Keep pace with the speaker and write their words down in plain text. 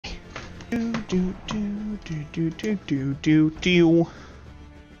Do.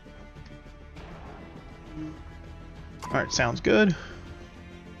 Alright, sounds good.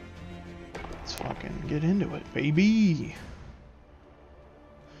 Let's fucking get into it, baby.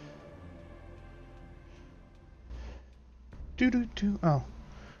 Oh.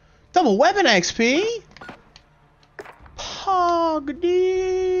 Double weapon XP? Pog,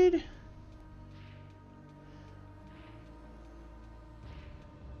 dude.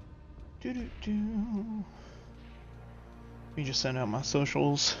 Let me just send out my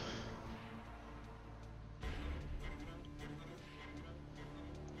socials.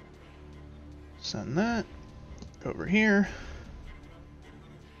 Send that. Go over here.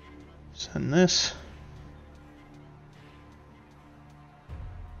 Send this.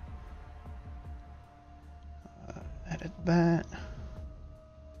 Edit that.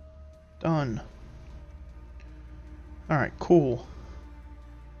 Done. Alright, cool.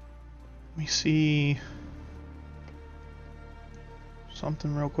 Let me see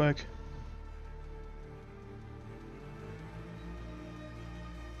something real quick.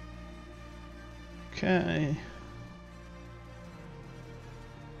 Okay.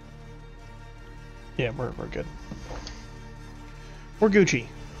 Yeah, we're good. We're Gucci.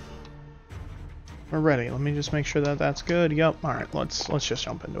 We're ready. Let me just make sure that that's good. Yep. All right. Let's just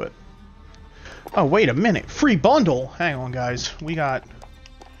jump into it. Oh, wait a minute. Free bundle. Hang on, guys. We got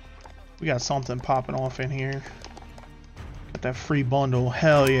something popping off in here. Got that free bundle.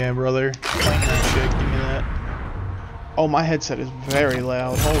 Hell yeah, brother. Claim that shit. Give me that. Oh, my headset is very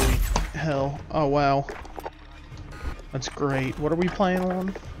loud. Holy hell. Oh, wow. That's great. What are we playing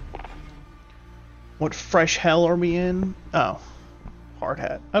on? What fresh hell are we in? Oh. Hard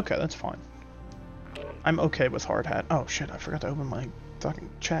hat. Okay, that's fine. I'm okay with hard hat. Oh shit, I forgot to open my fucking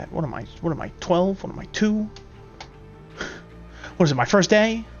chat. What am I, 12? What am I, 2? What is it, my first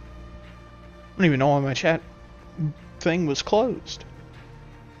day? I don't even know why my chat thing was closed.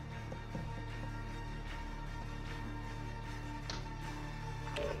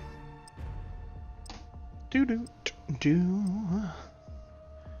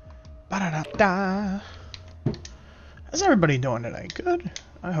 Ba-da-da-da. How's everybody doing today? Good?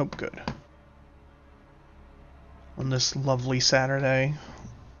 I hope good. On this lovely Saturday.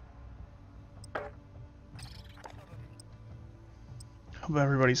 Hope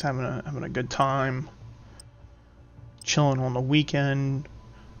everybody's having a good time. Chilling on the weekend.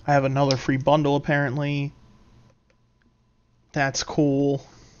 I have another free bundle apparently. That's cool.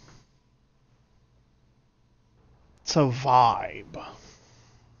 It's a vibe.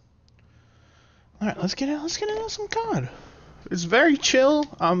 Alright, let's get into some COD. It's very chill.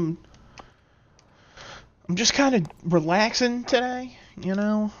 I'm just kind of relaxing today, you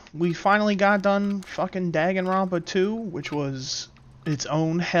know? We finally got done fucking Danganronpa 2, which was its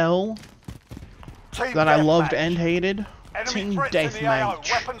own hell that I loved and hated. Team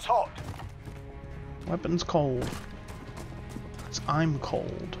Deathmatch. Weapons hot. Weapons cold. 'Cause I'm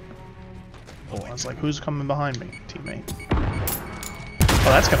cold. Oh, I was like, who's coming behind me? Teammate. Oh,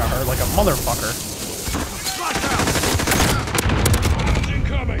 that's gonna hurt like a motherfucker.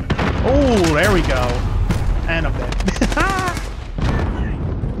 Oh, there we go. And a bit.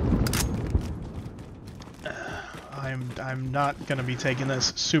 I'm not gonna be taking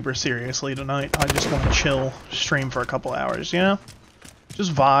this super seriously tonight. I just want to chill, stream for a couple hours, you know?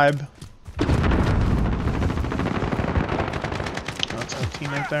 Just vibe. Oh, that's a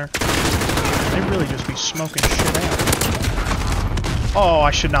teammate there. They really just be smoking shit out. Oh,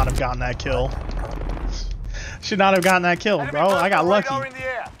 I should not have gotten that kill. Should not have gotten that kill, bro. I got lucky.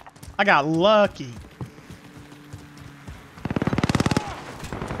 I got lucky.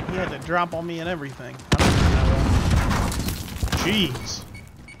 He had to drop on me and everything. Jeez.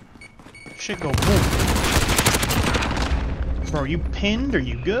 Shit go boom. Bro, are you pinned? Are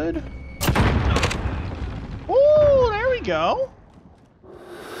you good? Ooh, there we go.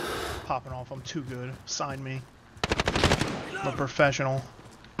 Popping off, I'm too good. Sign me. I'm a professional.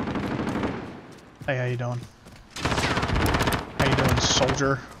 Hey, how you doing? How you doing,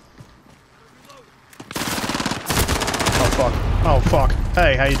 soldier? Oh, fuck. Oh, fuck.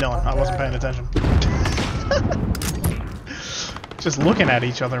 Hey, how you doing? I wasn't paying attention. Just looking at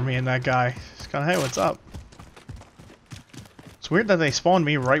each other, me and that guy. Just kind of, hey, what's up? It's weird that they spawned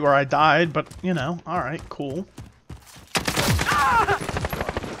me right where I died, but, you know, alright, cool.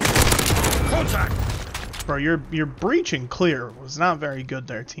 Contact! Bro, your breaching clear was not very good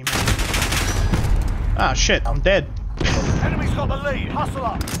there, teammate. Ah, shit, I'm dead. Enemy's got the lead. Hustle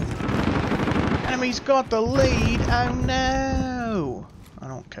up. Enemy's got the lead. Oh, no. I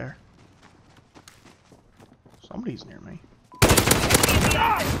don't care. Somebody's near me.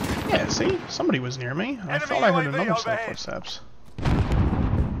 Yeah, see? Somebody was near me. I Enemy thought I heard UAV another set of overhead. footsteps.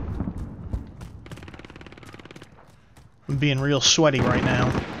 I'm being real sweaty right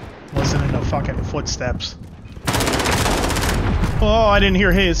now. Listening to fucking footsteps. Oh, I didn't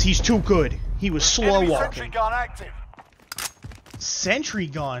hear his. He's too good. He was slow Enemy walking. sentry gun active. Sentry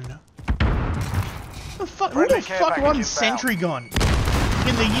gun? Who the Friendly care fuck package runs inbound. sentry gun?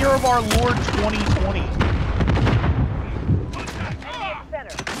 In the year of our Lord 2020.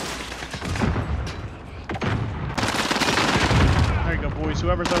 There you go, boys.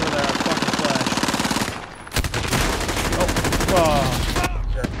 Whoever's over there, I'll fucking flash.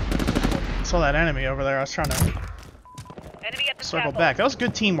 Oh, saw that enemy over there. I was trying to circle back. That was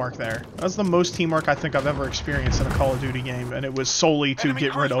good teamwork there. That was the most teamwork I think I've ever experienced in a Call of Duty game, and it was solely to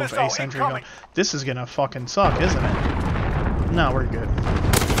get rid of a sentry gun. This is gonna fucking suck, isn't it? No, we're good.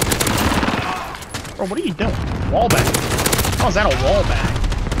 Bro, what are you doing? Wallbang. How is that a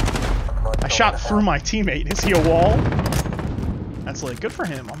wallbang? I shot through my teammate. Is he a wall? That's lit. Good for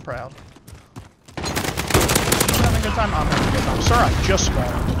him. I'm proud. You having a good time? I'm having a good time. Sir, I just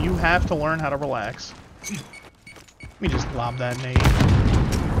spawned. You have to learn how to relax. Let me just lob that nade.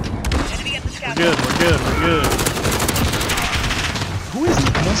 We're good, we're good, we're good. Who is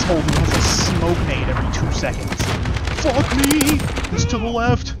the asshole who has a smoke nade every 2 seconds? Fuck me! He's to the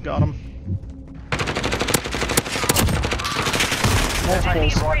left. Got him.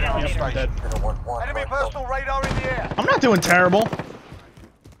 Multiples. Yep, I'm dead. Enemy personal radar in the air. I'm not doing terrible.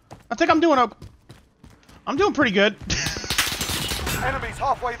 I think I'm doing okay. I'm doing pretty good. Enemies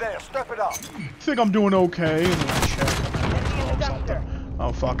halfway there. Step it up. I think I'm doing okay. And then I check something.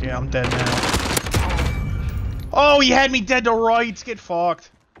 Oh fuck yeah, I'm dead now. Oh, he had me dead to rights. Get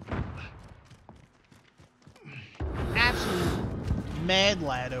fucked. Absolute mad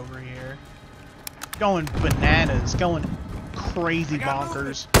lad over here. Going bananas. Going crazy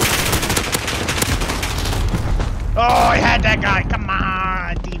bonkers. Oh, I had that guy. Come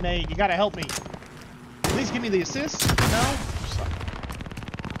on, teammate. You gotta help me. At least give me the assist.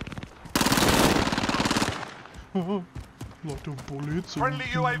 No? Lot of bullets. Friendly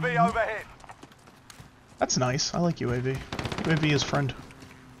UAV overhead. That's nice. I like UAV. UAV is friend.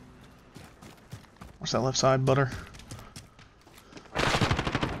 Where's that left side, butter?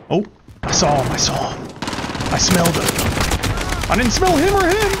 Oh, I saw him. I saw him. I smelled him. I didn't smell him or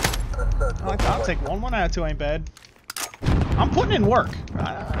him. I'll take one out of two. Ain't bad. I'm putting in work.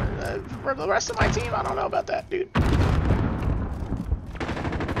 For the rest of my team, I don't know about that, dude. I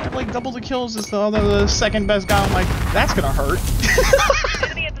have like double the kills as the second best guy. I'm like, that's gonna hurt.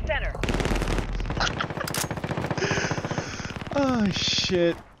 Enemy at the center. Oh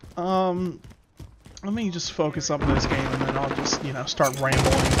shit. Let me just focus up this game and then I'll just, you know, start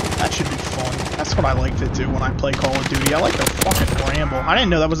rambling. That should be fun. That's what I like to do when I play Call of Duty. I like to fucking ramble. I didn't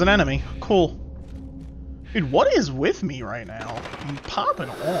know that was an enemy. Cool. Dude, what is with me right now? I'm popping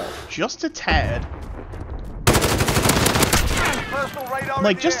off just a tad.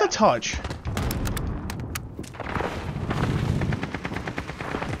 Like, just a touch.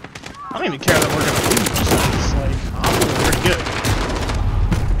 I don't even care that we're gonna lose. It's like, I'm doing pretty good.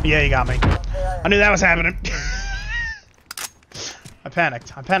 Yeah, you got me. I knew that was happening. I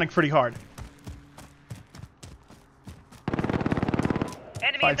panicked. I panicked pretty hard.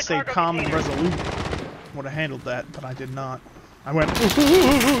 If I'd stayed calm and resolute, would have handled that, but I did not. I went,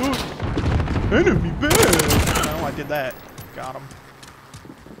 enemy bad. No, I did that. Got him.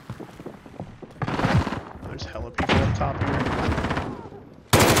 There's hella people up top here.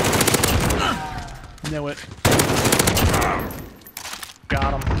 Knew it.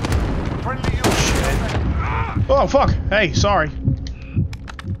 Got him. Shit. Oh, fuck. Hey, sorry.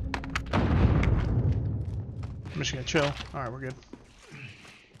 I'm just gonna chill. Alright, we're good.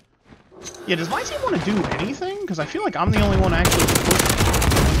 Yeah, does my team want to do anything? Because I feel like I'm the only one actually pushing.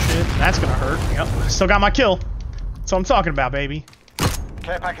 Shit, that's gonna hurt. Yep, still got my kill. That's what I'm talking about, baby.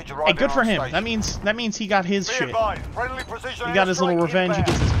 Care package Hey, good for him. That means he got his shit. He got his little revenge. He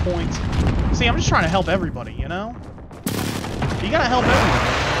gets his points. See, I'm just trying to help everybody, you know? You gotta help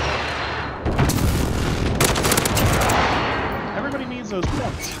everybody. Everybody needs those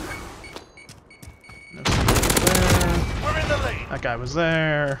points. No there. We're in the lead. That guy was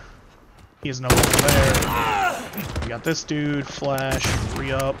there. He is no longer there. We got this dude. Flash.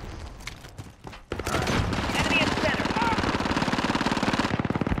 Re-up. Enemy at the center.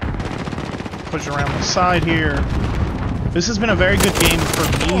 Push around the side here. This has been a very good game for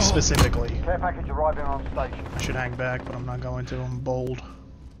me specifically. Care package arriving on station. I should hang back, but I'm not going to. I'm bold.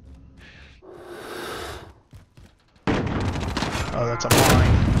 Oh, that's a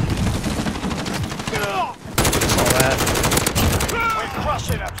mine. Saw that. We're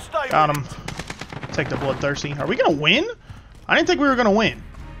crushing them. Stay Got with him. it. Take the bloodthirsty. Are we gonna win? I didn't think we were gonna win.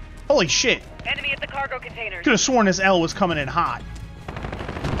 Holy shit. Enemy at the cargo containers. Could have sworn this L was coming in hot.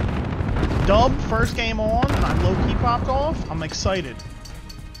 Dub, first game on, and I low-key popped off. I'm excited.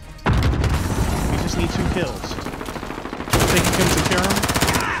 We just need 2 kills. Think you can secure him?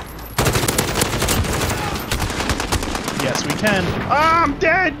 Yes, we can. Ah, I'm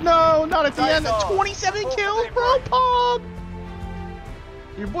dead! No, not at the end. 27 kills, bro, pub!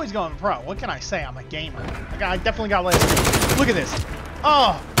 Your boy's going pro. What can I say? I'm a gamer. I definitely got last game. Look at this.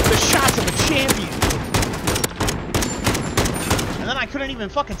 Oh, the shots of a champion. And then I couldn't even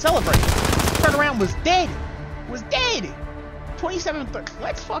fucking celebrate. Turned around, was dead. Was dead. 27-30.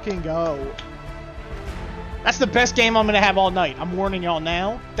 Let's fucking go. That's the best game I'm gonna have all night. I'm warning y'all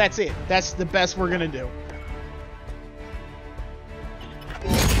now. That's it. That's the best we're gonna do.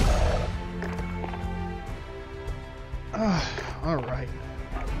 Alright.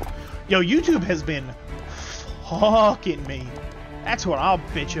 Yo, YouTube has been fucking me. That's what I'll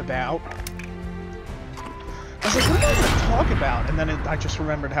bitch about. I was like, what am I going to talk about? And then I just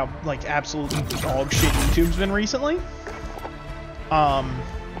remembered how, like, absolutely dog shit YouTube's been recently.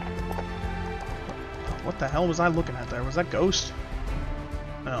 What the hell was I looking at there? Was that Ghost?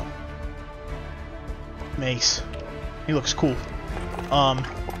 No. Mace. He looks cool.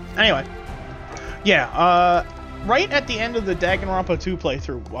 Anyway. Yeah, right at the end of the Danganronpa 2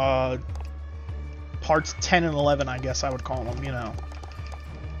 playthrough, parts 10 and 11, I guess I would call them, you know.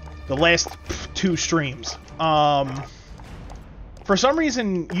 The last 2 streams. For some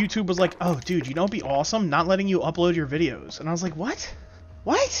reason, YouTube was like, oh, dude, you know what'd be awesome? Not letting you upload your videos. And I was like, what?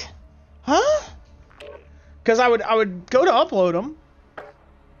 What? Huh? Because I would go to upload them,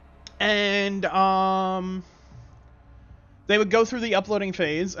 and, they would go through the uploading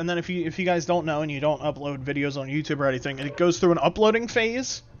phase, and then if you guys don't know and you don't upload videos on YouTube or anything, it goes through an uploading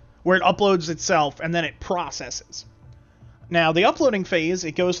phase where it uploads itself and then it processes. Now, the uploading phase,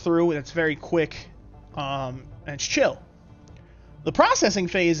 it goes through and it's very quick, and it's chill. The processing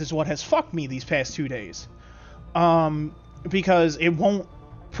phase is what has fucked me these past 2 days, because it won't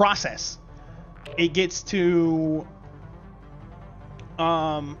process. It gets to,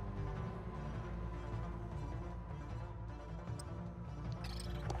 hang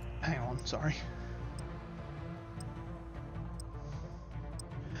on, sorry.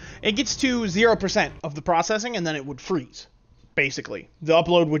 It gets to 0% of the processing and then it would freeze, basically. The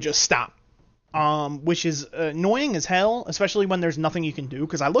upload would just stop, which is annoying as hell, especially when there's nothing you can do,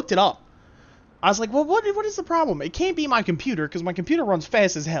 because I looked it up. I was like, well, what is the problem? It can't be my computer, because my computer runs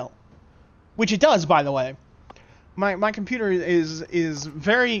fast as hell. Which it does, by the way. My computer is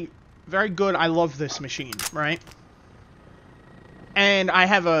very, very good. I love this machine, right? And I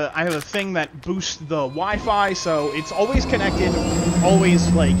have a thing that boosts the Wi-Fi, so it's always connected, always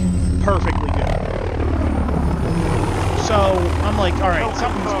like perfectly good. So I'm like, all right,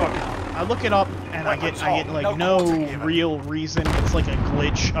 something's fucking up. I look it up and I get like no real reason. It's like a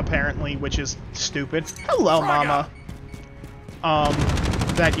glitch apparently, which is stupid. Hello, Mama.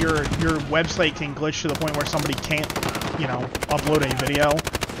 That your website can glitch to the point where somebody can't, you know, upload a video.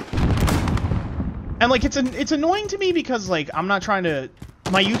 And like it's annoying to me because like I'm not trying to,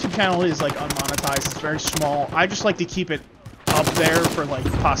 my YouTube channel is like unmonetized, it's very small. I just like to keep it up there for like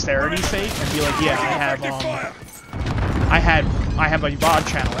posterity's sake and be like, yeah, I have a VOD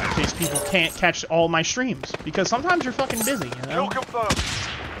channel in case people can't catch all my streams, because sometimes you're fucking busy, you know?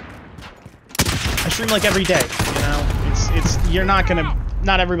 I stream like every day, you know?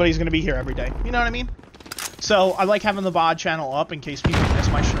 Not everybody's gonna be here every day, you know what I mean? So I like having the VOD channel up in case people miss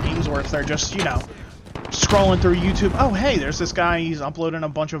my streams, or if they're just, you know, scrolling through YouTube. Oh, hey, there's this guy, he's uploading a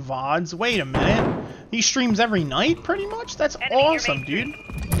bunch of VODs. Wait a minute. He streams every night, pretty much? That's awesome, dude.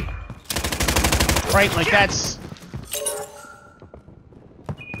 Right, like that's...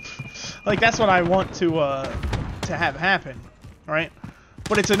 Like, that's what I want to have happen, right?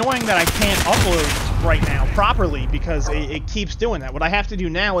 But it's annoying that I can't upload right now properly because it keeps doing that. What I have to do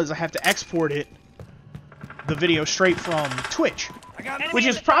now is I have to export the video straight from Twitch, which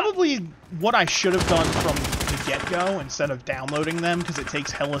is probably what I should have done from the get-go instead of downloading them, because it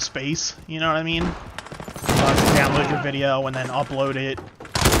takes hella space, you know what I mean? To download your video and then upload it to...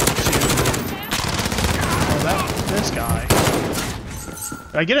 Oh, this guy.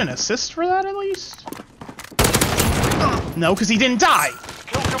 Did I get an assist for that, at least? No, because he didn't die!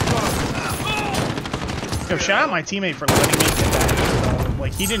 Yo, shout out my teammate for letting me get that.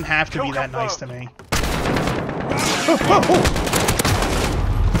 Like, he didn't have to be that nice to me.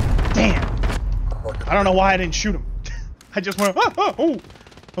 Damn! I don't know why I didn't shoot him. I just went,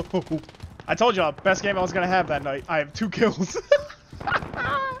 I told y'all, best game I was gonna have that night. I have 2 kills.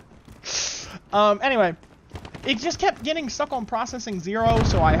 Anyway, it just kept getting stuck on processing 0,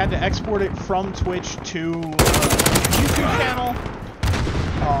 so I had to export it from Twitch to YouTube channel.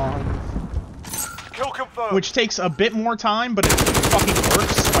 Kill confirmed. Which takes a bit more time, but it fucking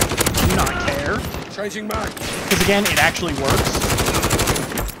works. Like, do not care. Changing mag. Because again, it actually works.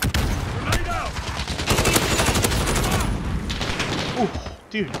 Ooh,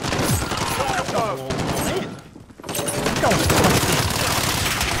 dude.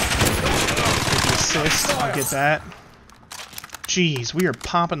 Assist, I'll get that. Jeez, we are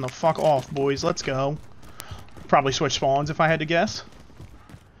popping the fuck off, boys. Let's go. Probably switch spawns if I had to guess.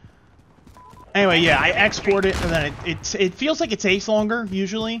 Anyway, yeah, I export it, and then it feels like it takes longer,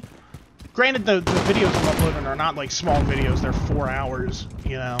 usually. Granted, the videos I'm uploading are not, like, small videos. They're 4 hours,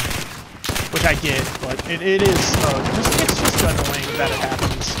 you know. Which I get, but it is, it's just annoying that it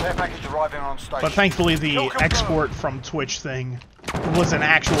happens. Care package arriving on station. But thankfully, the export from Twitch thing was an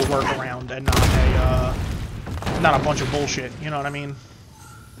actual workaround and not a bunch of bullshit. You know what I mean?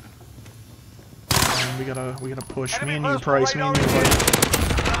 And we gotta push. Me and you, Price. Me and you, buddy.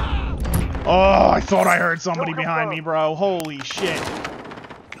 Oh, I thought I heard somebody behind me, bro. Holy shit!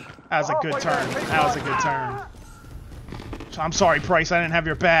 That was a good turn. That was a good turn. So I'm sorry, Price. I didn't have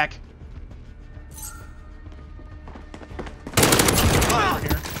your back.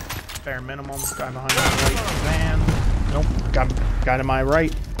 Here. Bare minimum. Guy behind my right van. Nope. Got to my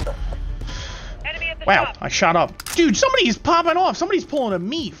right. Wow, I shot up. Dude, somebody's popping off. Somebody's pulling a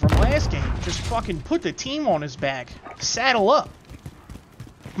me from last game. Just fucking put the team on his back. Saddle up.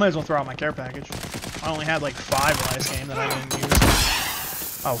 Might as well throw out my care package. I only had like 5 last game that I didn't use.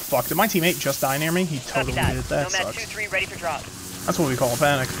 Oh fuck, did my teammate just die near me? He totally did. That sucks. 2-3 ready for drop. That's what we call a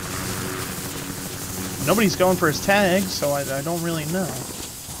panic. Nobody's going for his tag, so I don't really know.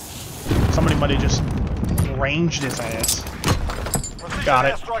 Somebody might have just ranged his ass. Got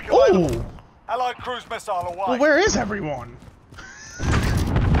it. Ooh! Allied cruise missile away. Well, where is everyone?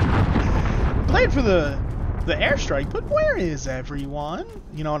 Played for the airstrike, but where is everyone?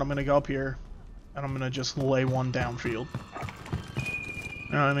 You know what? I'm gonna go up here, and I'm gonna just lay one downfield.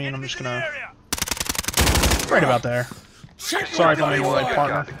 You know what I mean? I'm just gonna right about there. Sorry if I'm in the right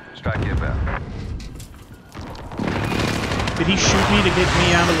partner. Strike your back. Did he shoot me to get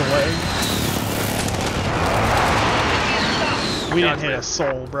me out of the way? We didn't hit a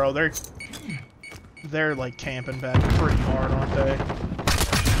soul, bro. They're like camping back pretty hard, aren't they?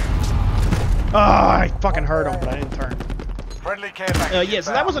 Oh, I fucking heard him, but I didn't turn. Friendly care package. Yeah,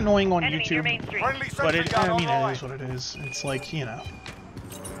 so that was annoying on Enemy near YouTube, Main Street. but it is what it is. It's like, you know.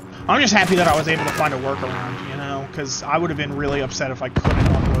 I'm just happy that I was able to find a workaround, you know, because I would have been really upset if I couldn't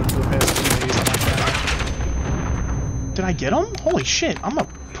upload for the past 2 days on my channel. Did I get him? Holy shit, I'm a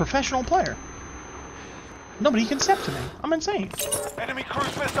professional player. Nobody can step to me. I'm insane. Enemy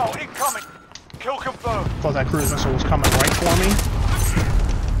cruise missile incoming. Kill confirmed. Thought that cruise missile was coming right for me.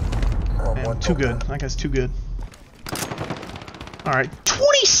 And too good. That guy's too good. Alright.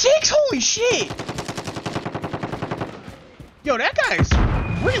 26? Holy shit! Yo, that guy's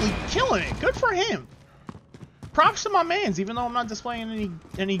really killing it. Good for him. Props to my mans, even though I'm not displaying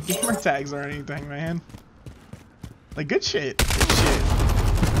any gamer tags or anything, man. Like, good shit. Good shit.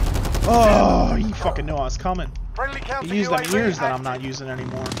 Oh, you fucking knew I was coming. You used them ears that I'm not using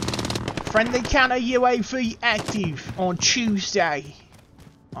anymore. Friendly counter UAV active on Tuesday.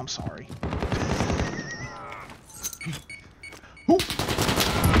 I'm sorry. Ooh.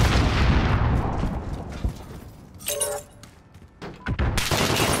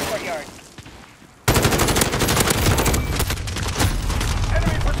 Courtyard.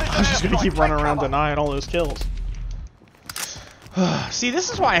 I was just gonna keep running around denying all those kills. See, this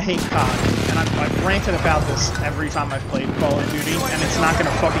is why I hate COD, and I've ranted about this every time I've played Call of Duty, and it's not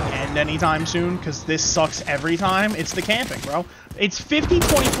gonna fucking end anytime soon, because this sucks every time. It's the camping, bro. It's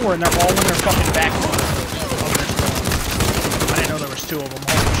 50-24, and they're all in their fucking back. I didn't know there was 2 of them.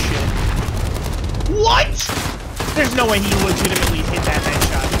 Holy shit. What?! There's no way he legitimately hit that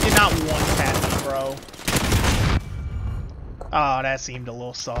headshot. He did not one-tap me, bro. Oh, that seemed a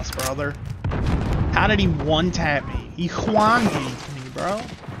little sus, brother. How did he one-tap me? He Juan-G'd me, bro.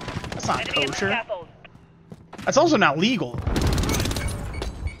 That's not kosher. That's also not legal.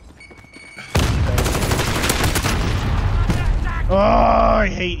 Oh, I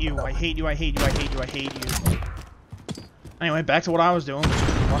hate you. I hate you. I hate you. I hate you. I hate you. Anyway, back to what I was doing, which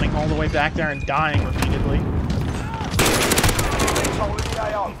is running all the way back there and dying repeatedly.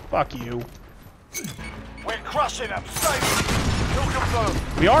 Fuck you. We're crushing them. Stay. Kill confirmed.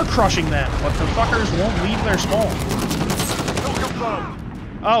 We are crushing them, but the fuckers won't leave their spawn. Kill confirmed.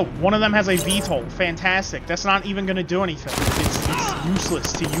 Oh, one of them has a VTOL. Fantastic. That's not even going to do anything. It's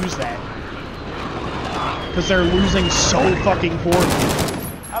useless to use that. because they're losing so fucking poorly.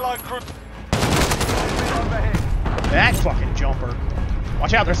 Allied crew. Overhead. That fucking jumper.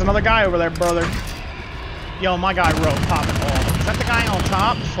 Watch out, there's another guy over there, brother. Yo, my guy wrote popping off. Is that the guy on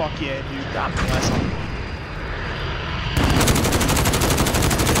top? Fuck yeah, dude. God bless him.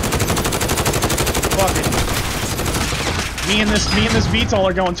 Fuck it. Me and this VTOL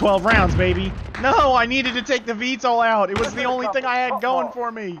are going 12 rounds, baby. No, I needed to take the VTOL out. It was the only thing I had going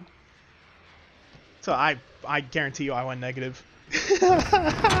for me. So I guarantee you I went negative. Yo,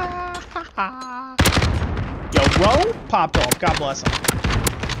 Ro popped off. God bless him.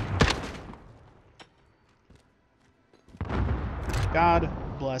 God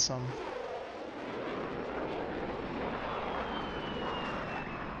bless him.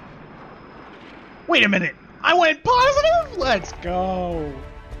 Wait a minute. I went positive? Let's go.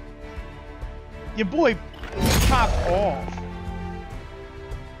 Your boy popped off.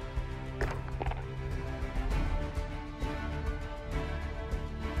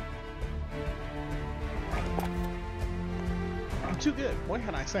 I'm too good. What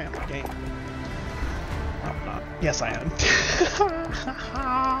can I say? I'm a gamer. No, I'm not. Yes, I am.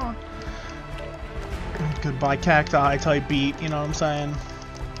 Goodbye cacti type beat, you know what I'm saying?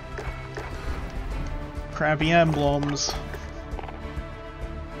 Crappy emblems.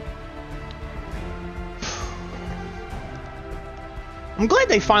 I'm glad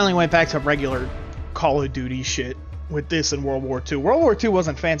they finally went back to regular Call of Duty shit with this and World War II. World War II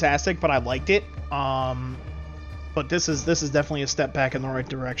wasn't fantastic, but I liked it. But this is definitely a step back in the right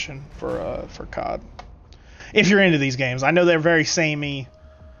direction for COD. If you're into these games, I know they're very samey.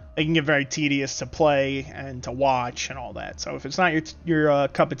 They can get very tedious to play and to watch and all that. So if it's not your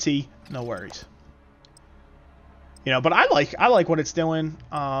cup of tea, no worries. You know, but I like what it's doing.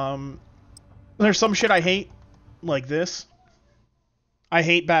 There's some shit I hate, like this. I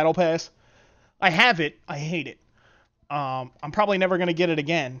hate Battle Pass. I have it. I hate it. I'm probably never gonna get it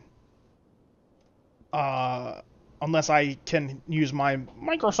again. Unless I can use my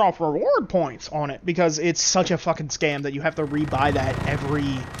Microsoft reward points on it, because it's such a fucking scam that you have to rebuy that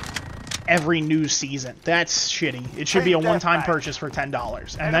every new season. That's shitty. It should be a one-time purchase for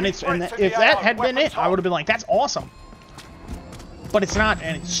 $10. And then if that had been it, I would have been like, that's awesome. But it's not,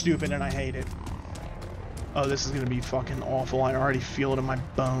 and it's stupid, and I hate it. Oh, this is gonna be fucking awful. I already feel it in my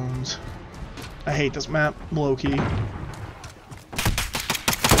bones. I hate this map, low-key.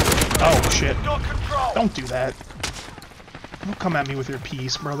 Oh, shit. Don't do that. Don't come at me with your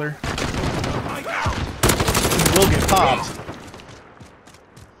piece, brother. You will get popped.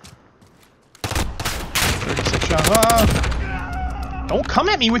 36 shot. Don't come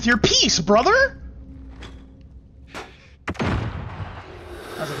at me with your piece, brother!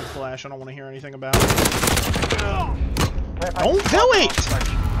 That's a good flash. I don't want to hear anything about it. Don't do it!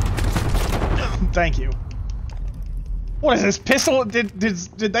 Thank you. What is this, pistol? Did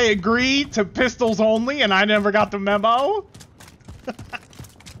they agree to pistols only and I never got the memo?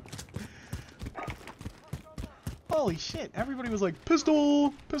 Holy shit, everybody was like,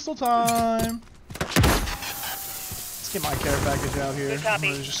 pistol time. Let's get my care package out here. Good copy.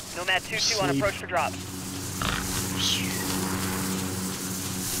 Nomad 2-2 on approach for drop.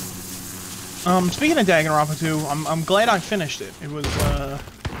 Speaking of Danganronpa 2, I'm glad I finished it. It was,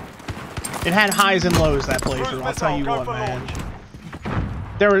 it had highs and lows, that playthrough, I'll tell you what, man.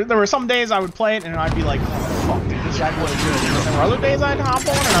 There were some days I would play it and I'd be like, oh, fuck, dude, this is really good. And there were other days I'd hop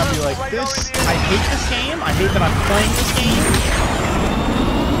on and I'd be like, I hate this game. I hate that I'm playing this game.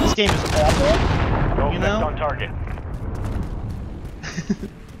 This game is awful, you know? On target.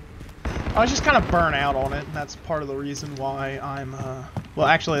 I was just kind of burnt out on it, and that's part of the reason why I'm, well,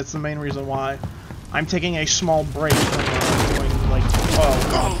 actually, it's the main reason why I'm taking a small break from doing, like,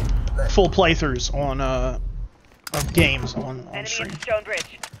 full playthroughs on, of games on stream.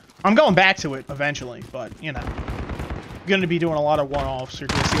 I'm going back to it eventually, but, you know, I'm going to be doing a lot of one-offs. You're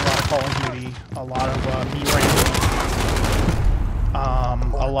going to see a lot of Call of Duty, a lot of me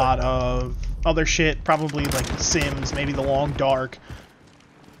rambling, a lot of other shit, probably like Sims, maybe The Long Dark.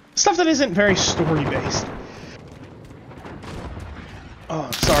 Stuff that isn't very story-based. Oh,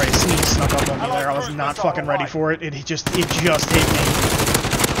 sorry, a sneeze snuck up on me there. I was not fucking ready for it. It just hit me.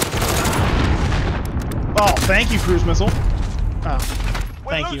 Oh, thank you, cruise missile. Oh,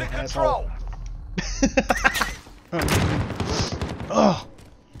 thank you, asshole. Oh.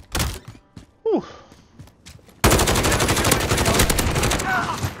 Whew.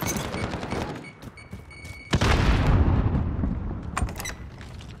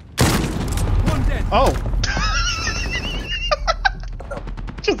 Oh.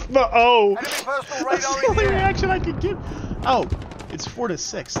 Just the O. That's the only reaction I could give. Oh, it's 4 to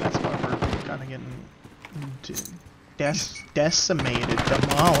 6. That's why we're kind of getting Decimated,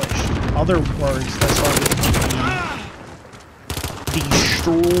 demolished. Other words that started to be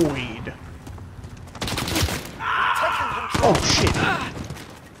destroyed. Oh shit!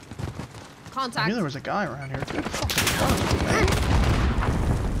 Contact. I knew there was a guy around here. Good fucking God.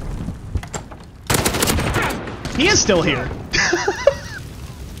 He is still here.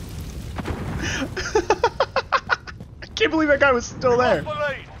 I can't believe that guy was still there.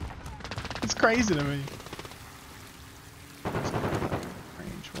 It's crazy to me.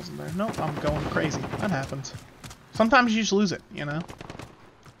 Range wasn't there. Nope, I'm going crazy. That happens. Sometimes you just lose it, you know?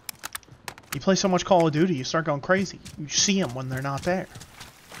 You play so much Call of Duty, you start going crazy. You see them when they're not there.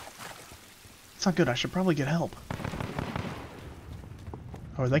 It's not good. I should probably get help.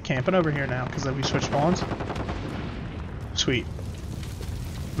 Oh, are they camping over here now because we switched spawns? Sweet.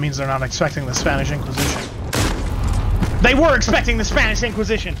 Means they're not expecting the Spanish Inquisition. They were expecting the Spanish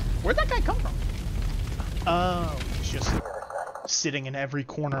Inquisition! Where'd that guy come from? Oh, he's just sitting in every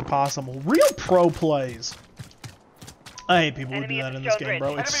corner possible. Real pro plays. I hate people who do that in this game,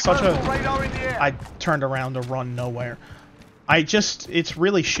 bro. It's such a... I turned around to run nowhere. It's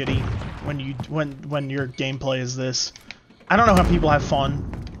really shitty when your gameplay is this. I don't know how people have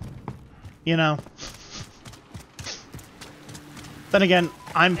fun. You know? Then again,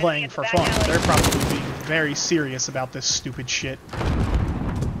 I'm playing for fun. They're probably being very serious about this stupid shit.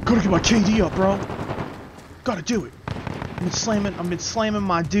 Gotta get my KD up, bro. Gotta do it. I've been slamming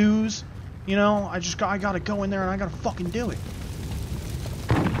my dues. You know, I gotta go in there and I gotta fucking do it.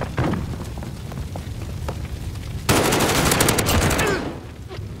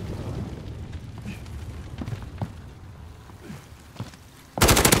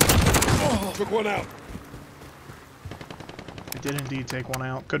 Oh, took one out. I did indeed take one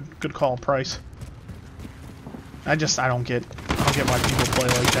out. Good call, Price. I don't get why people play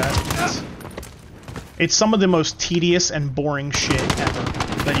like that. It's some of the most tedious and boring shit ever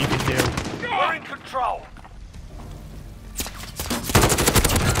that you can do. We're in control.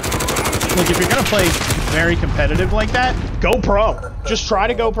 Look, if you're gonna play very competitive like that, go pro. Just try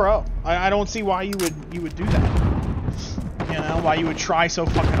to go pro. I don't see why you would do that. You know, why you would try so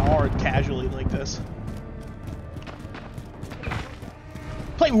fucking hard casually like this.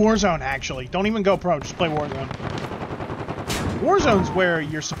 Play Warzone, actually. Don't even go pro, just play Warzone. Warzone's where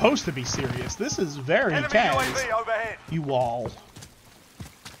you're supposed to be serious. This is very intense. You all.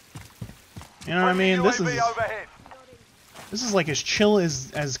 You know what I mean? This is like as chill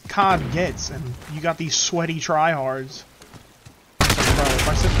as COD gets, and you got these sweaty tryhards. Bro, if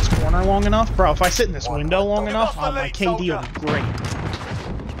I sit in this corner long enough, bro, if I sit in this window long enough, my KD will be great.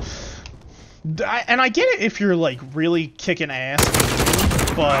 And I get it if you're like really kicking ass,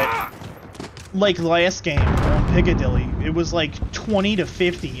 but like last game on Piccadilly, it was like 20 to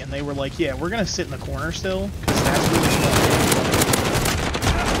 50, and they were like, yeah, we're gonna sit in the corner still, because that's really fun.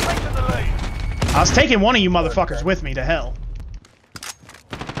 I was taking one of you motherfuckers with me to hell.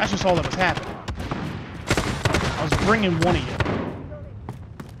 That's just all that was happening. I was bringing one of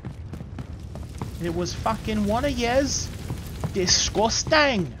you. It was fucking one of yez.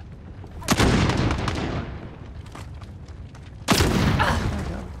 Disgusting.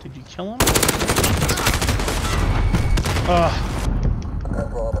 Did you kill him?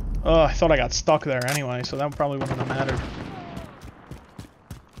 I thought I got stuck there anyway, so that probably wouldn't have mattered.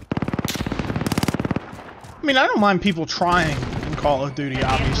 I mean, I don't mind people trying in Call of Duty,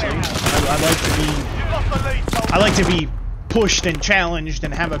 obviously. I like to be pushed and challenged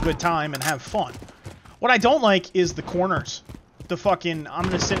and have a good time and have fun. What I don't like is the corners. The fucking, I'm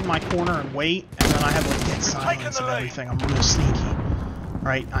gonna sit in my corner and wait, and then I have like dead silence and everything. I'm real sneaky.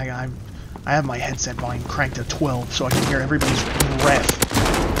 Right? I have my headset volume cranked to 12 so I can hear everybody's breath.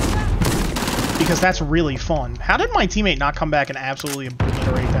 Because that's really fun. How did my teammate not come back and absolutely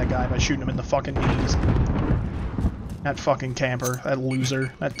obliterate that guy by shooting him in the fucking knees? That fucking camper. That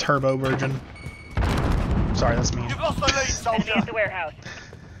loser. That turbo virgin. Sorry, that's mean. You've lost the lead, soldier. At the warehouse.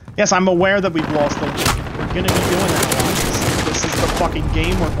 Yes, I'm aware that we've lost the lead. We're gonna be doing that a lot. This is the fucking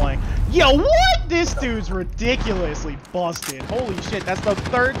game we're playing. Yo, what? This dude's ridiculously busted. Holy shit, that's the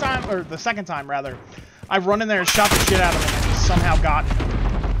third time, or the second time, rather. I've run in there and shot the shit out of him and just somehow got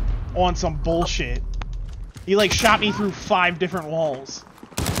him on some bullshit. He, like, shot me through 5 different walls.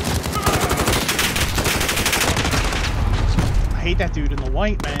 I hate that dude in the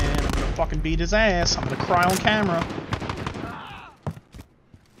white, man. I'm gonna fucking beat his ass. I'm gonna cry on camera.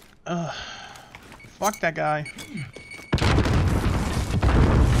 Fuck that guy.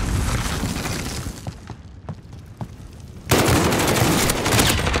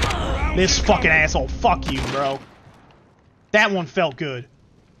 This fucking asshole. Fuck you, bro. That one felt good.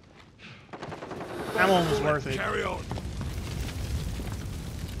 That one was worth it. Carry on.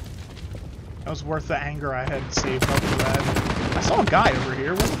 That was worth the anger I had saved up for that. I saw a guy over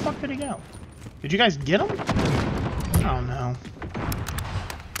here. Where the fuck did he go? Did you guys get him? Oh no.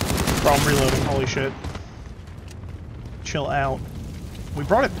 Bro, I'm reloading. Holy shit. Chill out. We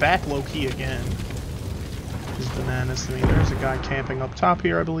brought it back low-key again. This is bananas to me. There's a guy camping up top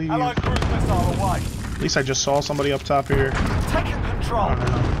here, I believe. Allied cruise missile away. At least I just saw somebody up top here. Taking control. I don't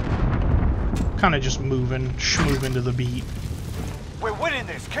know. Kind of just moving, schmoving to the beat. We're winning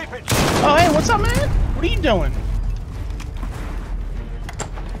this. Keep it. Oh, hey, what's up, man? What are you doing?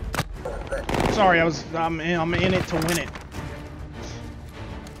 Sorry, I'm in it to win it.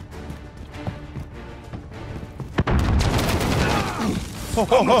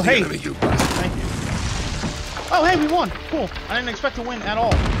 Oh, hey. Thank you. Oh, hey, we won. Cool. I didn't expect to win at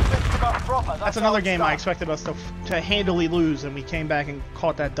all. That's another game I expected us to handily lose, and we came back and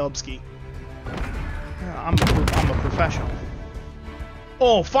caught that dubski. Yeah, I'm a professional.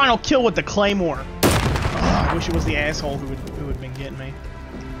 Oh, final kill with the claymore. Oh, I wish it was the asshole who had been getting me.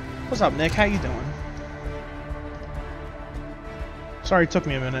 What's up, Nick? How you doing? Sorry it took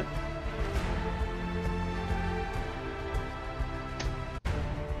me a minute.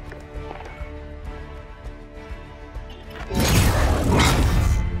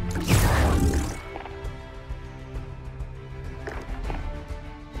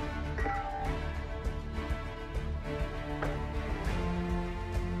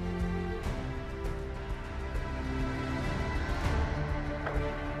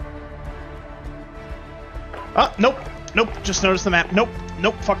 Oh, nope. Nope. Just noticed the map. Nope.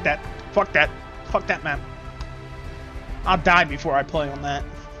 Nope. Fuck that. Fuck that. Fuck that map. I'll die before I play on that.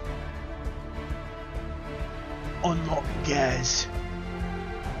 Unlock gas.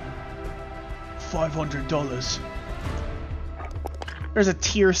 $500. There's a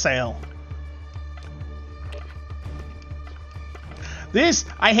tier sale.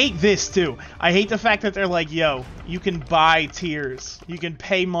 I hate this too. I hate the fact that they're like, yo, you can buy tiers. You can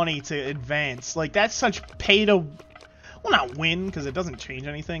pay money to advance. Like, that's such pay to, well, not win, because it doesn't change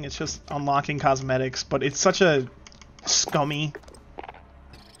anything. It's just unlocking cosmetics, but it's such a scummy.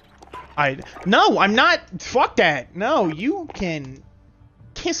 No, I'm not, fuck that. No, you can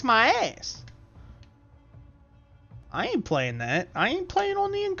kiss my ass. I ain't playing that. I ain't playing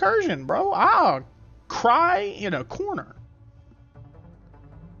on the incursion, bro. I'll cry in a corner.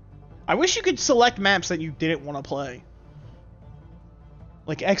 I wish you could select maps that you didn't want to play.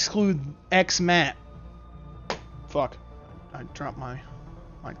 Like, exclude X map. Fuck. I dropped my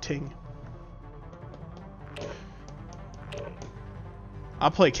ting.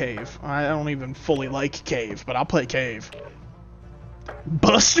 I'll play Cave. I don't even fully like Cave, but I'll play Cave.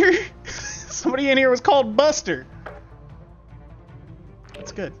 Buster? Somebody in here was called Buster.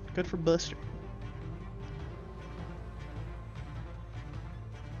 That's good. Good for Buster.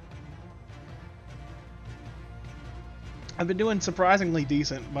 I've been doing surprisingly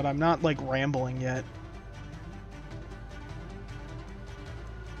decent, but I'm not, like, rambling yet.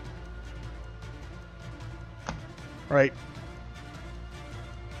 Right.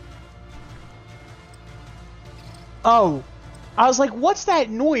 Oh. I was like, what's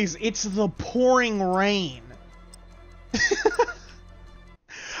that noise? It's the pouring rain.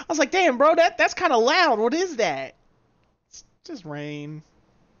 I was like, damn, bro, that's kind of loud. What is that? It's just rain.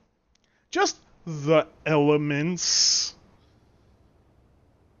 Just the elements.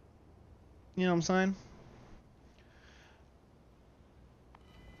 You know what I'm saying?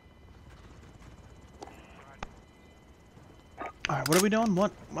 Alright, what are we doing?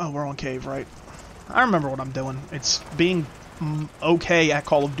 What? Oh, we're on Cave, right? I remember what I'm doing. It's being okay at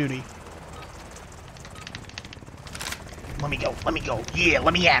Call of Duty. Let me go. Let me go. Yeah,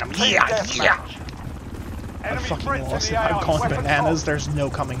 let me at him. Yeah, yeah. I fucking lost it. I'm calling bananas. There's no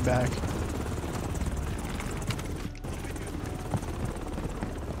coming back.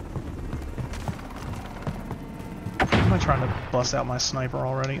 Am I trying to bust out my sniper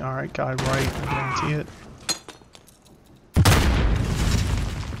already? Alright, guy right. I guarantee it.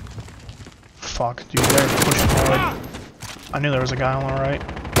 Fuck, dude, they're pushing hard. I knew there was a guy on the right.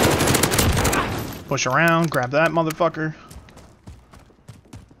 Push around, grab that motherfucker.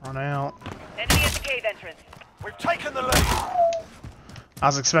 Run out. Enemy at the cave entrance. We've taken the lead. I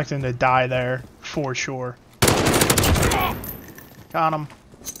was expecting to die there, for sure. Got him.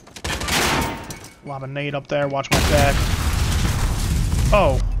 Lob a nade up there, watch my back.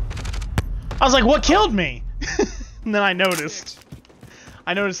 Oh. I was like, what killed me? And then I noticed.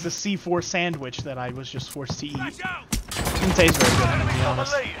 I noticed the C4 sandwich that I was just forced to eat. Didn't taste very good, to be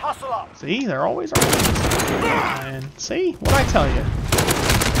honest. See, they're always around. And see, what'd I tell you?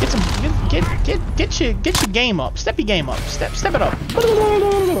 Get your game up. Step your game up. Step it up. You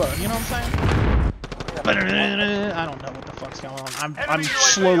know what I'm saying? I don't know what the fuck's going on. I'm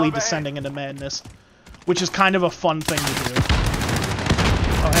slowly descending into madness, which is kind of a fun thing to do.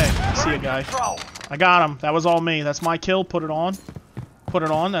 Oh hey, I see a guy. I got him. That was all me. That's my kill. Put it on. Put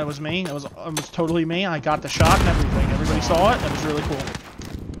it on. That was me. It was totally me. I got the shot and everything. Everybody saw it. That was really cool.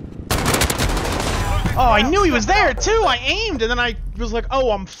 Oh, I knew he was there too. I aimed and then I was like,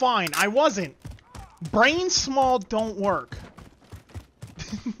 oh, I'm fine. I wasn't. Brain small don't work.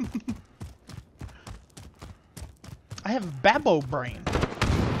 I have Babbo brain.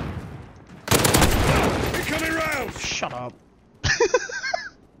 Incoming rounds. Shut up.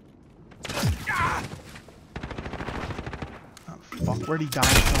 Oh, fuck, where'd he die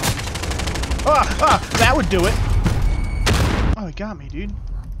from? That would do it. Oh, he got me, dude.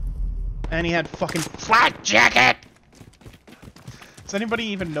 And he had fucking flak jacket. Does anybody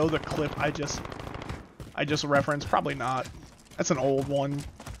even know the clip I just referenced? Probably not. That's an old one.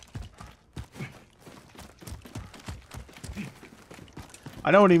 I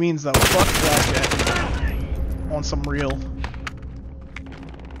know what he means though. Fuck flak jacket. On some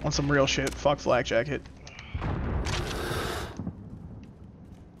real shit. Fuck flak jacket.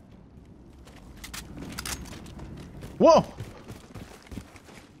 Whoa!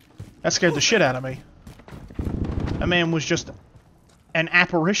 That scared the shit out of me. That man was just an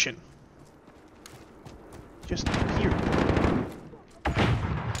apparition. Just here.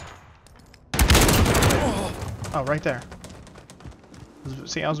 Oh, right there.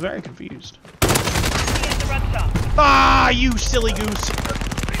 See, I was very confused. Ah, you silly goose!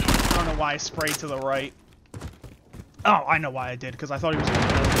 I don't know why I sprayed to the right. Oh, I know why I did, because I thought he was gonna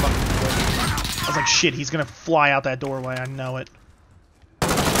go fucking door. I was like, shit, he's gonna fly out that doorway, I know it.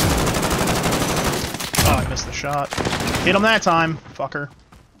 Oh, I missed the shot. Hit him that time, fucker.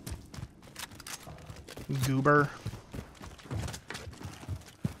 Goober.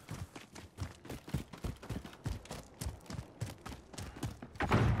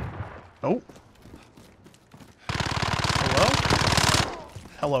 Oh.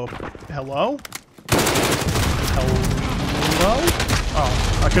 Hello? Hello? Hello? Hello?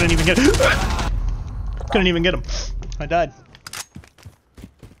 Oh, I couldn't even get couldn't even get him. I died.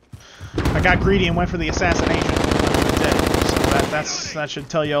 I got greedy and went for the assassination. So that should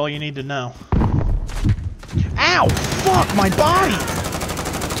tell you all you need to know. Ow! Fuck my body!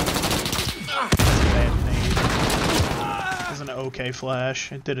 An okay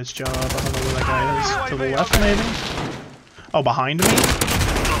flash. It did its job. I don't know where that guy is. To the left, maybe? Oh, behind me?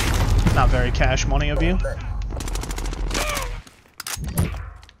 Not very cash money of you.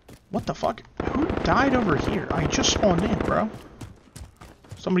 What the fuck? Who died over here? I just spawned in, bro.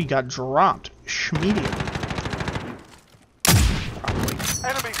 Somebody got dropped. Schmedium.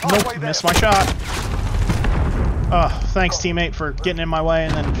 Nope, missed my shot. Thanks teammate for getting in my way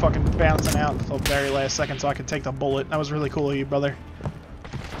and then fucking bouncing out until the very last second so I could take the bullet. That was really cool of you, brother.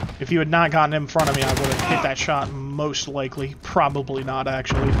 If you had not gotten in front of me, I would have hit that shot most likely. Probably not,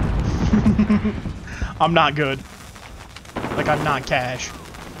 actually. I'm not good. Like, I'm not cash.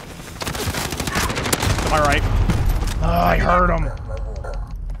 Am I right? Oh, I heard him.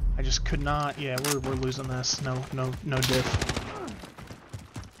 I just could not. Yeah, we're losing this. No diff.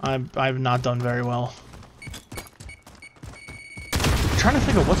 I've not done very well. I'm trying to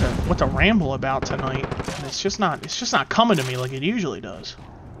think of what to ramble about tonight, and it's just not coming to me like it usually does.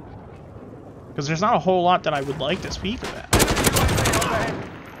 Because there's not a whole lot that I would like to speak about.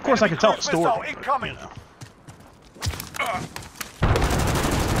 Of course, I could tell a story, but, you know.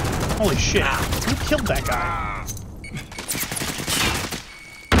 Holy shit! Who killed that guy?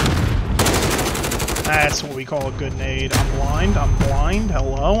 That's what we call a good nade. I'm blind. I'm blind.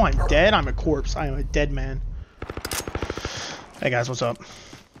 Hello. I'm dead. I'm a corpse. I am a dead man. Hey guys, what's up?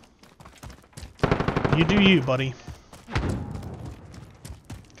 You do you, buddy.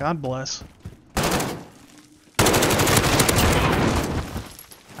 God bless.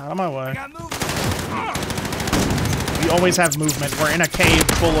 Out of my way. We always have movement. We're in a cave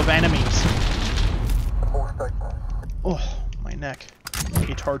full of enemies. Oh, my neck.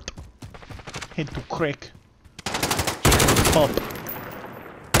 It hurt. Hit to crack. Pop.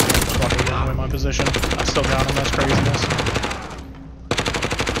 Fucking getting away my position. I still got him. That's craziness.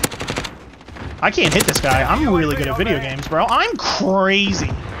 I can't hit this guy. I'm really good at video games, bro. I'm crazy.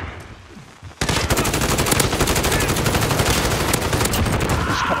 Just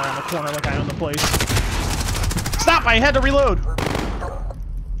come around the corner like I own the place. Stop! I had to reload.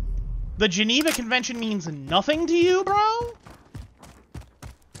 The Geneva Convention means nothing to you, bro?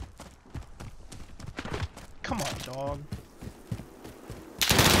 Come on, dog.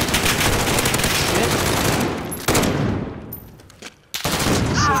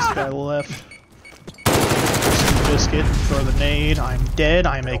 guy left. Biscuit, throw the nade. I'm dead.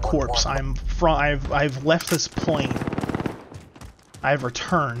 I'm a corpse. I've left this plane. I've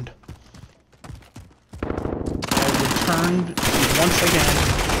returned. I've returned to once again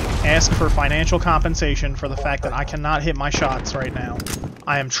ask for financial compensation for the fact that I cannot hit my shots right now.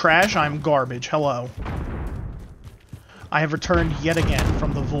 I am trash. I'm garbage. Hello. I have returned yet again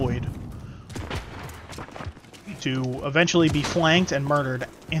from the void to eventually be flanked and murdered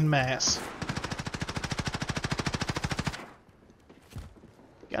en masse.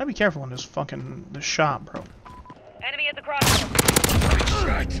 You gotta be careful in this shop, bro. Enemy at the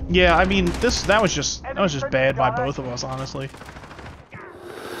crossroads. Yeah, I mean that was just bad by both of us, honestly.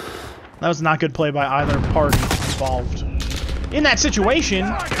 That was not good play by either party involved. In that situation.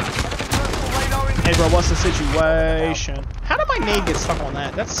 Hey bro, what's the situation? How did my nade get stuck on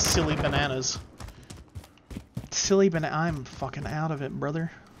that? That's silly bananas. Silly banana. I'm fucking out of it,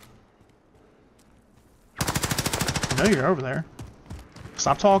 brother. I know you're over there.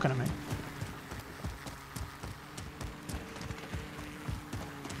 Stop talking to me.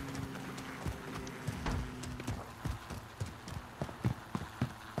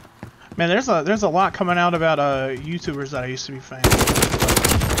 Man, there's a lot coming out about YouTubers that I used to be fans of.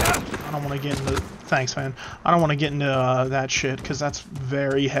 I don't want to get into. Thanks, man. I don't want to get into that shit because that's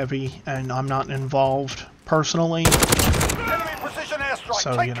very heavy, and I'm not involved personally. Enemy precision airstrike.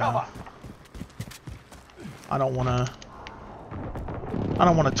 So Take you know, cover. I don't want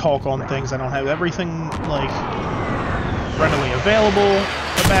to talk on things I don't have everything like readily available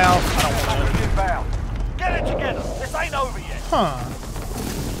about. I don't want to. Inbound. Get it together. This ain't over yet. Huh?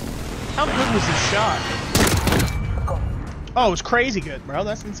 How good was this shot? Oh, it was crazy good, bro.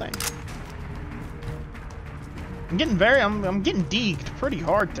 That's insane. I'm getting deeged pretty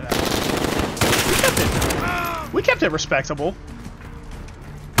hard today. We kept it respectable,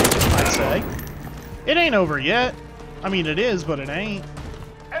 I'd say. It ain't over yet. I mean, it is, but it ain't.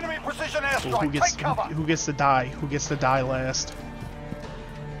 Enemy precision airstrike. Take cover. Who gets to die? Who gets to die last?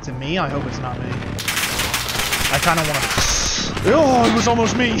 Is it me? I hope it's not me. I kind of want to. Oh, it was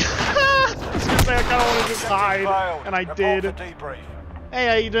almost me. I was gonna say I kind of wanted to just hide, and I did. Hey,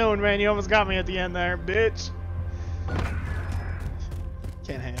 how you doing, man? You almost got me at the end there, bitch.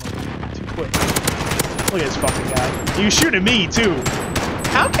 Can't handle it. Too quick. Look at this fucking guy. He was shooting me too.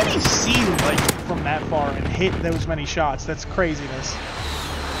 How can he see like from that far and hit those many shots? That's craziness.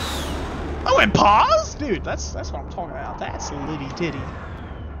 Oh, and pause? Dude, that's what I'm talking about. That's litty titty.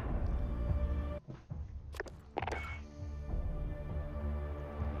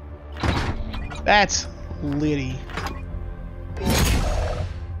 That's litty.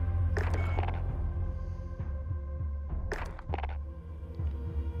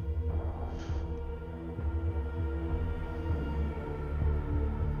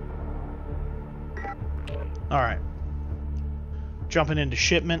 Alright. Jumping into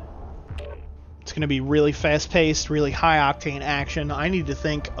shipment. It's going to be really fast-paced, really high-octane action. I need to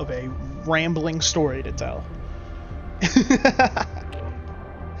think of a rambling story to tell.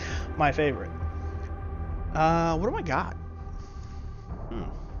 My favorite. What do I got?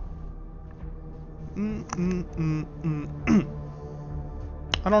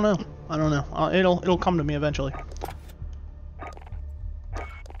 I don't know. I don't know. It'll come to me eventually.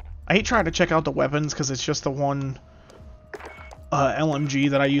 I hate trying to check out the weapons because it's just the one LMG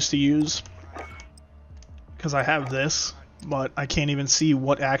that I used to use. Because I have this, but I can't even see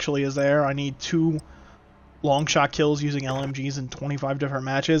what actually is there. I need 2 long shot kills using LMGs in 25 different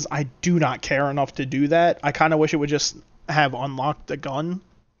matches. I do not care enough to do that. I kind of wish it would just have unlocked the gun.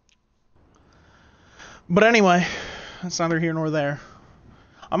 But anyway, that's neither here nor there.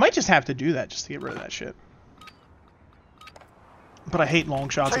 I might just have to do that just to get rid of that shit. But I hate long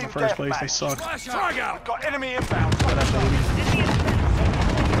shots in the first place. They suck. Frag out. Got enemy inbound.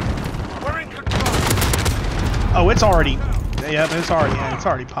 We're in control. Oh, it's already. Yeah, it's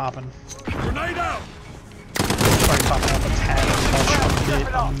already popping. Grenade out. It's already popping up a tad,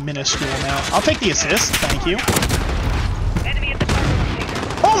 a minuscule amount. I'll take the assist. Thank you. Enemy at the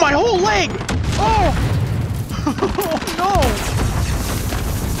crossroads. Oh, my whole leg! Oh! Oh no!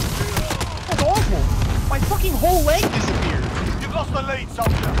 That's awful. My fucking whole leg disappeared. You've lost the lead,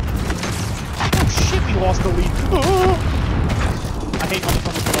 soldier. Oh shit, we lost the lead. Oh. I hate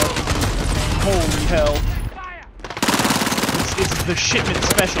motherfucking RPG. Holy hell. It's the shipment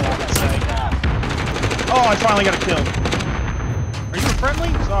special, I gotta say. Oh, I finally got a kill. Are you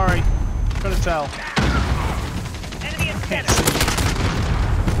friendly? Sorry. Couldn't tell. Enemy at Can't center. see.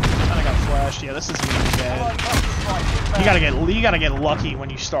 I got flashed. Yeah, this is really bad. You gotta get lucky when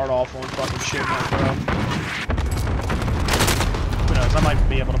you start off on fucking shipment, bro. knows? I might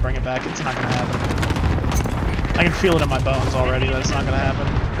be able to bring it back. It's not gonna happen. I can feel it in my bones already that it's not gonna happen.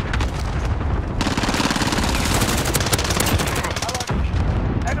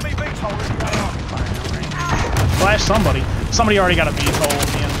 Enemy VTOL in the AO. Flash somebody. Somebody already got a VTOL in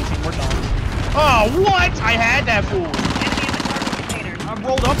the enemy team. We're done. Oh, what? I had that fool. Enemy in the cargo container. I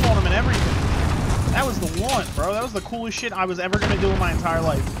rolled up on him and everything. That was the one, bro. That was the coolest shit I was ever gonna do in my entire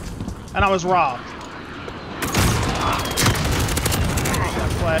life. And I was robbed. That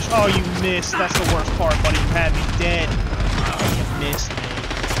flash. Oh, you missed. That's the worst part, buddy. You had me dead. You missed me.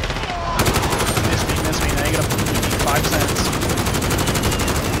 Missed me. Now you gotta give me 5 cents.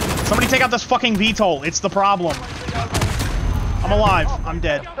 Somebody take out this fucking VTOL. It's the problem. I'm alive. I'm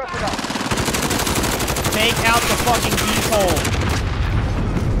dead. Take out the fucking VTOL.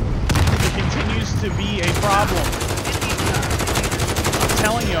 It continues to be a problem. I'm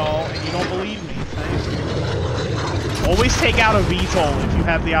telling y'all, and you don't believe me. Thank you. Always take out a VTOL if you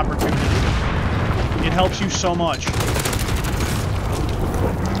have the opportunity. It helps you so much.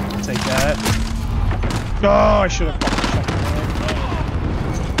 Take that. Oh, I should have fucking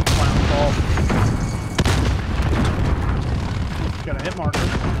clown ball. Got a hit marker.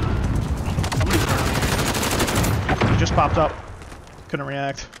 Somebody's burning. He just popped up. Couldn't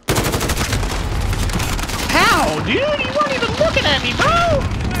react. How, dude? You weren't even looking at me, bro!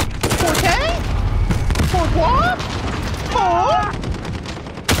 4K? 4 quad? Oh!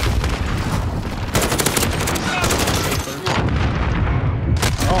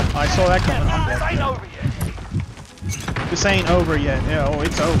 Oh, I saw that coming. I'm dead. This ain't over yet. Yeah, oh,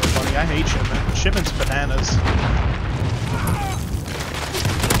 it's over, buddy. I hate shipment. Shipment's bananas.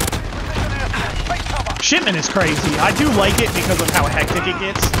 Shipment is crazy. I do like it because of how hectic it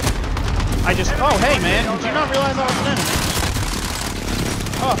gets. I just... Oh, hey, man. Did you not realize I was an enemy?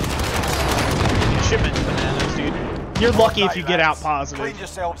 Oh. Yeah, shipment's bananas, dude. You're lucky if you get out positive. Clean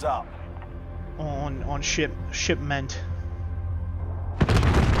yourselves up. On shipment.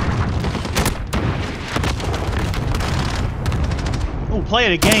 Oh, play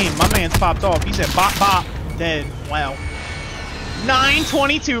it a game. My man's popped off. He said bop bop. Dead. Wow.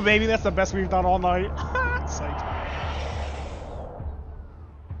 9:22, baby. That's the best we've done all night. Psyched.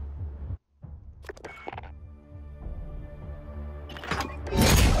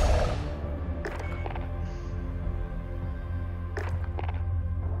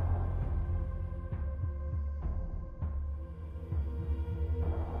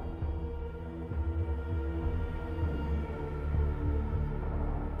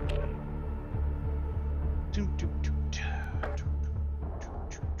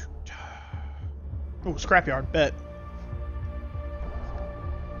 Oh, scrapyard, bet.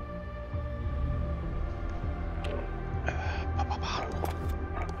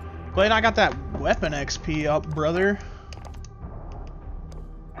 Glad I got that weapon XP up, brother.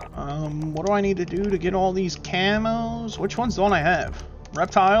 What do I need to do to get all these camos? Which ones don't I have?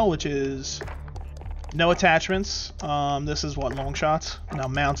 Reptile, which is no attachments. This is what, long shots? Now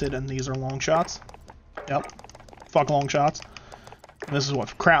mounted, and these are long shots. Yep. Fuck long shots. And this is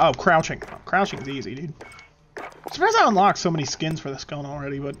what, crouching. Oh, crouching is easy, dude. I'm surprised I unlocked so many skins for this gun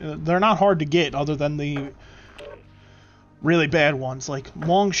already, but they're not hard to get other than the really bad ones, like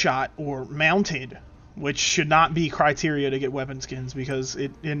long shot or mounted, which should not be criteria to get weapon skins because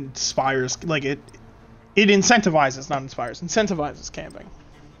it inspires, like it incentivizes, not inspires, incentivizes camping.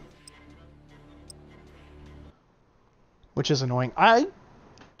 Which is annoying. I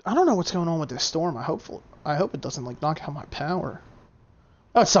don't know what's going on with this storm. I hope it doesn't like knock out my power.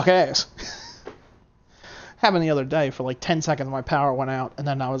 Oh, it suck ass. Happened the other day. For like 10 seconds my power went out, and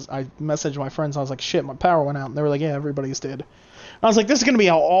then I messaged my friends. I was like, shit, my power went out, and they were like, yeah, everybody's did. I was like, this is gonna be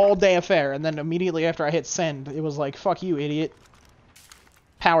an all-day affair, and then immediately after I hit send, it was like, fuck you, idiot.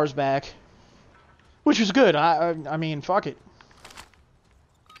 Power's back. Which was good. I mean, fuck it.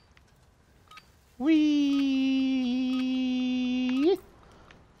 Wee.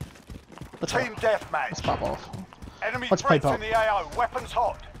 Team deathmatch. Let's pop off. Enemy Let's pipe threats up. in the AO. Weapons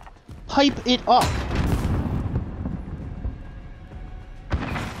hot. Pipe it up.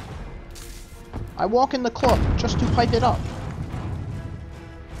 I walk in the club just to pipe it up.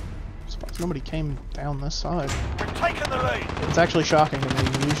 Surprised nobody came down this side. We've taken the lead. It's actually shocking to me.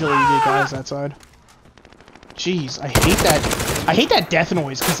 Usually you get guys that side. Jeez, I hate that. I hate that death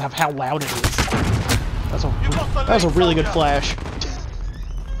noise because of how loud it is. That was a really good flash.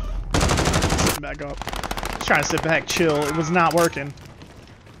 Sitting back up. Just trying to sit back, chill. It was not working.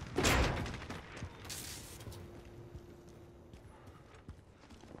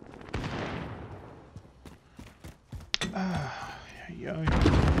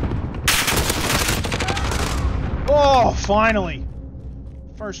 Oh, finally!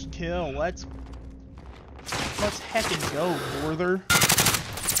 First kill. Let's heckin' go, Norther.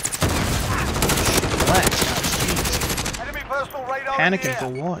 Relax, guys. Jeez. Enemy personal radar Panicking for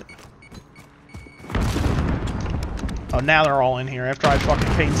what? Oh, now they're all in here. After I fucking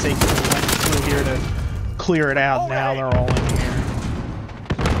painstakingly went through here to clear it out, now they're all in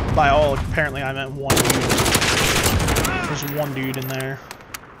here. By all, apparently I meant one dude. There's one dude in there.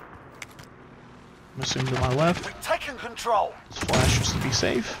 I'm assuming to my left. We've taken control. Let's flash just to be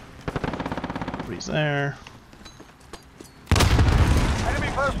safe. Nobody's there. Enemy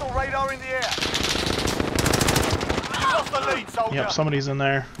personal radar in the air. You lost the lead, soldier. Yep, somebody's in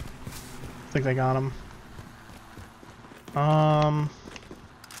there. I think they got him.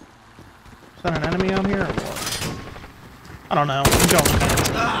 Is that an enemy out here or what? I don't know. I'm going,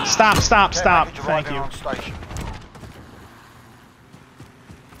 man. Stop, stop, stop. Thank you.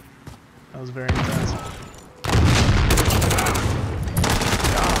 That was very intense.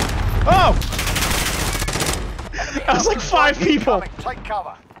 Oh! That was like 5 people. Take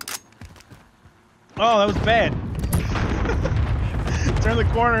cover. Oh, that was bad. Turn the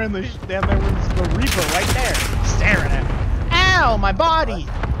corner and damn, there was the Reaper right there, staring at me. Ow, my body!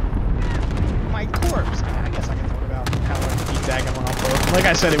 My corpse. I guess I can talk about how I beat Danganronpa. Like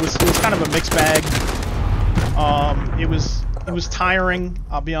I said, it was kind of a mixed bag. It was tiring,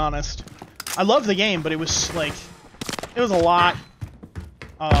 I'll be honest. I love the game, but it was like, it was a lot.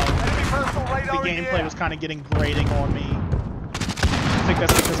 The gameplay was kind of getting grating on me. I think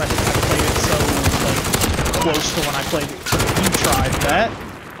that's because I played it so like close to when I played. You tried that.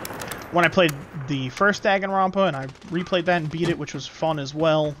 When I played the first Danganronpa, and I replayed that and beat it, which was fun as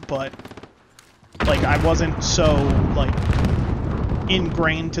well. But like I wasn't so like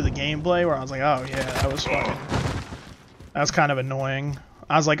ingrained to the gameplay where I was like, oh yeah, that was kind of annoying.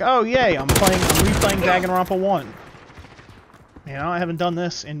 I was like, oh yay, I'm replaying Danganronpa 1. You know, I haven't done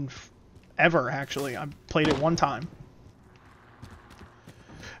this in ever, actually. I played it one time.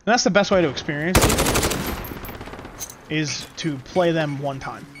 And that's the best way to experience it, is to play them one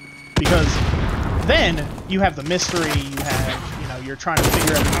time. Because then you have the mystery, you have, you know, you're trying to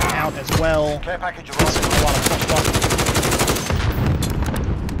figure everything out as well. Care package It's a lot of fun.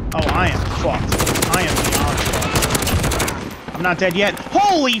 Oh, I am fucked. I am beyond fucked. I'm not dead yet.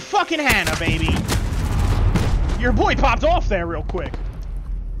 Holy fucking Hannah, baby! Your boy popped off there real quick.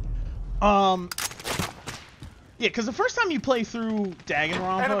 Yeah, because the first time you play through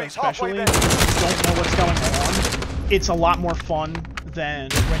Danganronpa, especially, you don't know what's going on. It's a lot more fun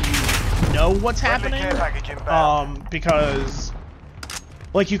than when you know what's happening. Because,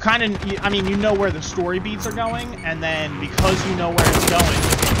 like, you kind of, I mean, you know where the story beats are going, and then because you know where it's going,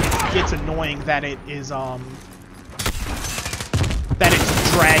 it gets annoying that it is, that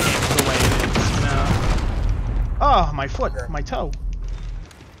it's dragging the way it is, you know? Oh, my foot, my toe.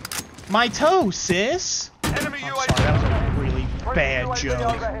 My toe, sis! Enemy I'm sorry, that was a really bad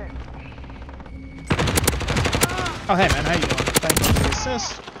joke. Oh, hey man, how you doing? Thank you for the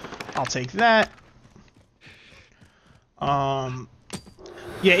assist. I'll take that.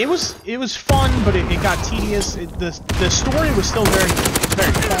 Yeah, it was fun, but it got tedious. The story was still very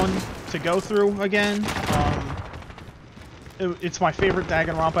fun to go through again. It's my favorite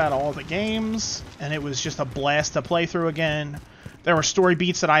Danganronpa out of all the games, and it was just a blast to play through again. There were story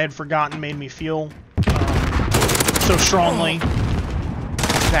beats that I had forgotten, made me feel so strongly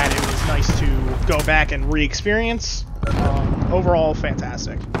that it was nice to go back and re-experience. Overall,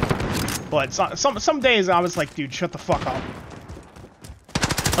 fantastic. But some days I was like, dude, shut the fuck up.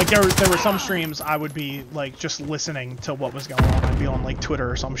 Like there were some streams I would be like just listening to what was going on. I'd be on like Twitter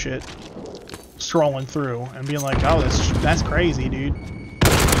or some shit, scrolling through and being like, oh, that's crazy, dude.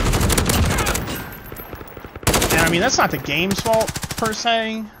 And I mean, that's not the game's fault per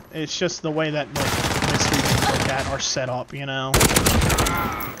se. It's just the way that like mystery things like that are set up, you know.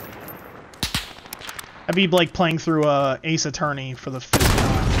 I'd be like playing through Ace Attorney for the 5th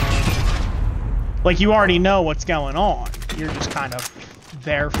time. Like you already know what's going on. You're just kind of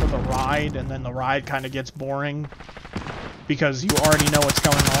there for the ride, and then the ride kind of gets boring because you already know what's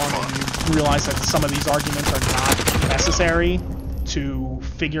going on, and you realize that some of these arguments are not necessary to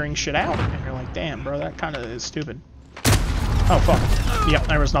figuring shit out. And you're like, damn, bro, that kind of is stupid. Oh fuck. Yep,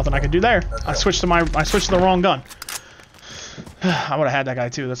 there was nothing I could do there. I switched to the wrong gun. I would have had that guy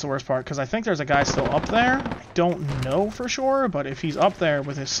too. That's the worst part, because I think there's a guy still up there. I don't know for sure, but if he's up there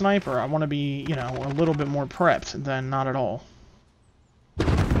with his sniper, I want to be, you know, a little bit more prepped than not at all.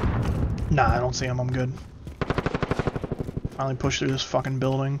 Nah, I don't see him. I'm good. Finally pushed through this fucking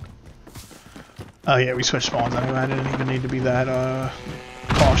building. Oh yeah, we switched spawns anyway. I didn't even need to be that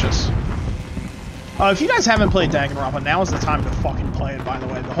cautious. If you guys haven't played Danganronpa, now is the time to fucking play it, by the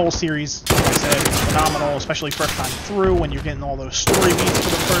way. The whole series, like I said, is phenomenal, especially first time through when you're getting all those story beats for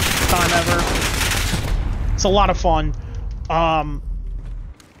the first time ever. It's a lot of fun. And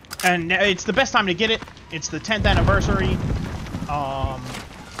it's the best time to get it. It's the 10th anniversary.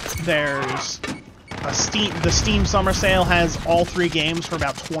 There's the Steam Summer Sale has all 3 games for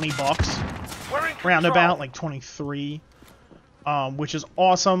about $20. Roundabout, like 23. Which is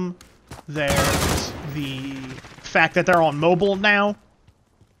awesome. There's the fact that they're on mobile now,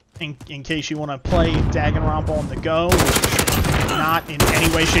 in case you want to play Danganronpa on the go, which is not in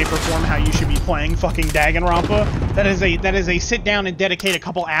any way, shape, or form how you should be playing fucking Danganronpa. That is a sit down and dedicate a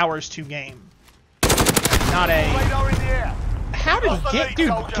couple hours to game. Not a. How did he get,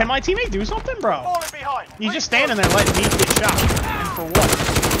 dude? Can my teammate do something, bro? He's just standing there letting me get shot. And for what?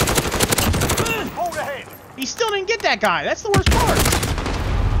 He still didn't get that guy. That's the worst part.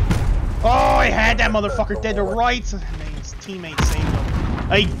 Oh, I had that motherfucker dead to rights. And his teammate saved him.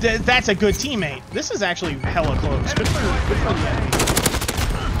 Like, that's a good teammate. This is actually hella close. Good for the enemy.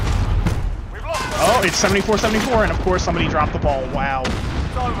 Oh, it's 74-74, and of course somebody dropped the ball. Wow.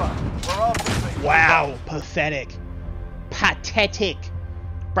 Wow. Pathetic. Pathetic.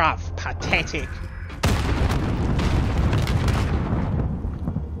 Bruv, pathetic.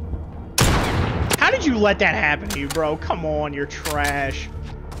 How did you let that happen to you, bro? Come on, you're trash.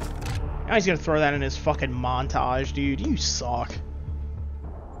 Now he's gonna throw that in his fucking montage, dude. You suck.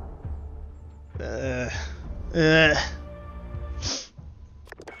 Yeah,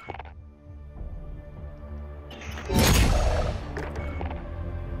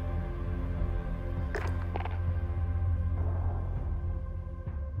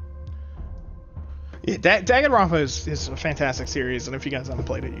 Danganronpa is a fantastic series, and if you guys haven't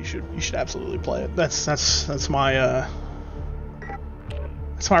played it, you should absolutely play it. That's my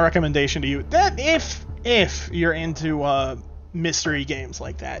recommendation to you. That if you're into mystery games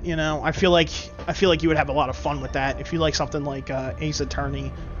like that, you know, I feel like you would have a lot of fun with that. If you like something like Ace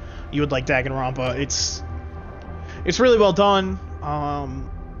Attorney, you would like Danganronpa. It's really well done.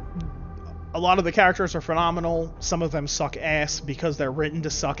 A lot of the characters are phenomenal. Some of them suck ass because they're written to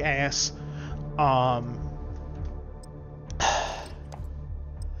suck ass.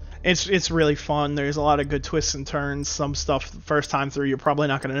 It's really fun. There's a lot of good twists and turns. Some stuff the first time through you're probably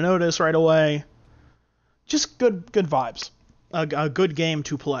not going to notice right away. Just good vibes. A good game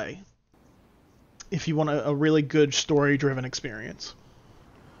to play if you want a really good story-driven experience.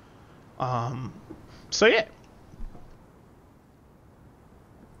 So yeah.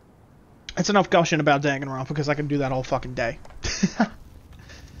 That's enough gushing about Danganronpa because I can do that all fucking day.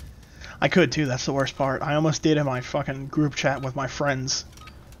 I could too, that's the worst part. I almost did in my fucking group chat with my friends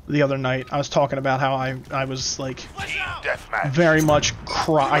the other night. I was talking about how I was like very much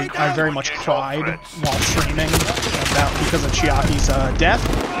I very much cried while streaming because of Chiaki's death.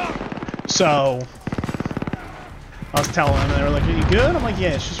 So I was telling them, and they were like, "Are you good?" I'm like, "Yeah,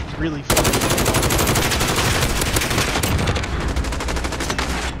 it's just really fucking."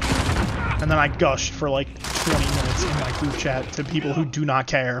 And then I gushed for like 20 minutes in my group chat to people who do not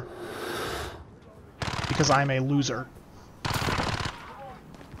care. Because I'm a loser.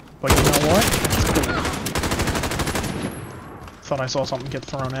 But you know what? It's cool. Thought I saw something get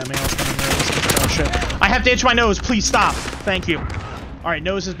thrown at me. I was getting nervous. Oh shit. I have to itch my nose. Please stop. Thank you. Alright,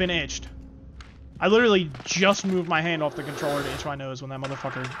 nose has been itched. I literally just moved my hand off the controller to itch my nose when that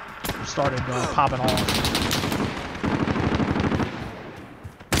motherfucker started popping off.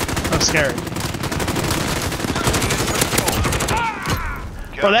 That's scary.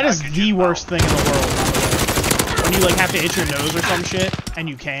 Bro, that is the worst thing in the world, by the way. When you, like, have to itch your nose or some shit, and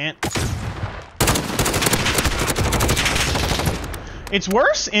you can't. It's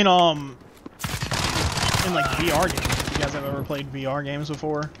worse in like, VR games. If you guys have ever played VR games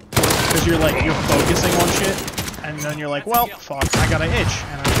before. Because you're focusing on shit, and then you're like, well, fuck, I gotta itch.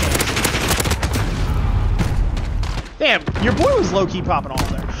 And damn, your boy was low-key popping off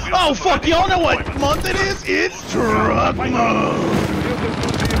there. Oh, fuck, y'all know what month it is? It's truck month!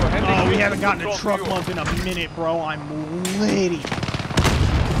 Oh, we haven't gotten a truck month in a minute, bro. I'm ready.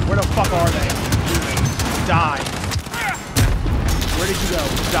 Where the fuck are they? Die. Where did you go?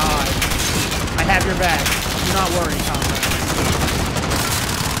 Die. I have your back. Do not worry, comrade.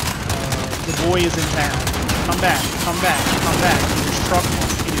 The boy is in town. Come back. Come back. Come back. It is truck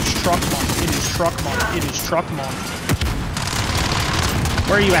month. It is truck month. It is truck month. It is truck month.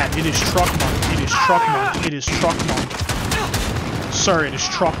 Where are you at? It is truck month. It is truck month. It is truck month. Sir, it is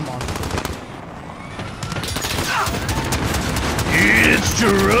truck month. It's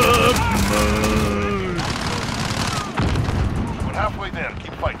truck month. We're halfway there.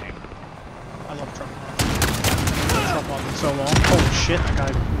 Keep fighting. I love truck month. so long. Holy shit, that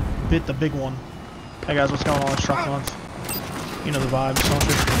guy bit the big one. Hey guys, what's going on? It's Truck Month. You know the vibes, don't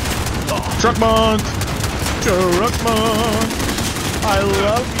you? Truck Month! Truck Month! I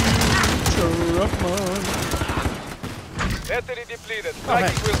love you, Truck Month! Battery depleted. Oh,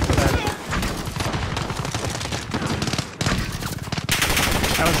 hey.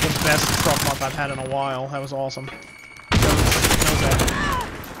 That was the best Truck Month I've had in a while. That was awesome.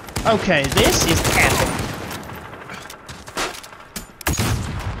 Okay, this is epic.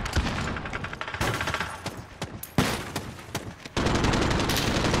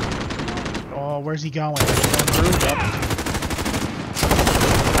 Oh, where's he going? Yep.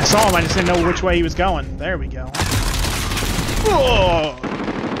 I saw him, I just didn't know which way he was going. There we go. Whoa!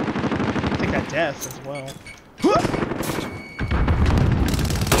 I think that death as well.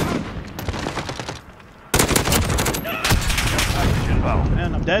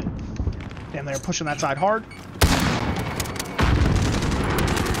 And I'm dead. Damn, they're pushing that side hard. So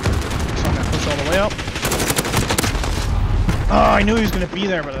I'm gonna push all the way up. Oh, I knew he was gonna be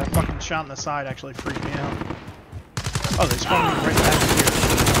there, but that fucking shot on the side actually freaked me out. Oh, they spawned me right back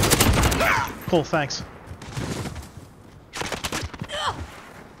here. Cool, thanks.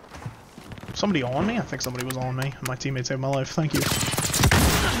 Somebody on me? I think somebody was on me. My teammate saved my life. Thank you.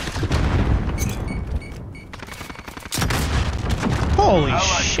 Holy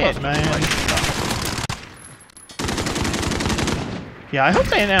shit, man. Yeah, I hope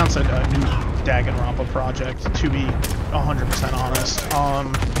they announce a new Danganronpa project, to be 100% honest.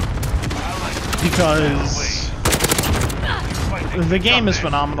 Because the game is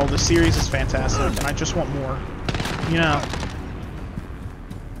phenomenal, the series is fantastic, and I just want more. You know.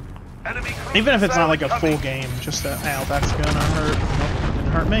 Even if it's not like a full game, just that, ow, that's gonna hurt. Nope,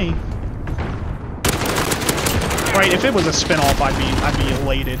 didn't hurt me. Right, if it was a spin-off, I'd be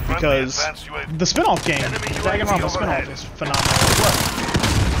elated, because the spin-off game, Danganronpa spin-off, is phenomenal as well.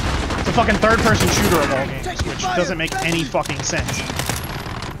 It's a fucking third-person shooter of all games, which doesn't make any fucking sense.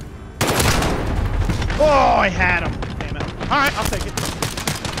 Oh, I had him. Damn it. Alright, I'll take it.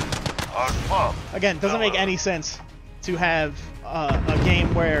 Again, doesn't make any sense to have a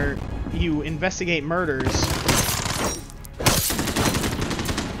game where you investigate murders.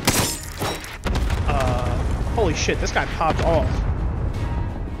 Holy shit, this guy popped off.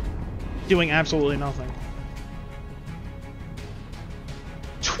 Doing absolutely nothing.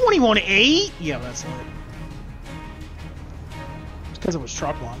 21-8? Yeah, that's lit. It's because it was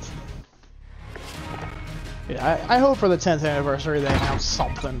Truck Month. Yeah, I hope for the 10th anniversary they announce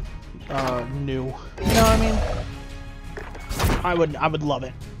something new. You know what I mean? I would love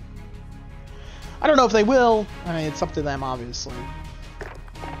it. I don't know if they will. I mean, it's up to them, obviously.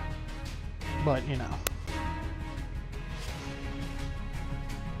 But, you know.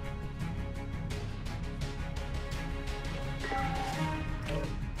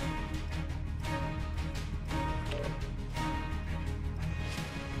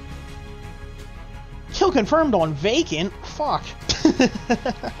 Kill confirmed on vacant? Fuck.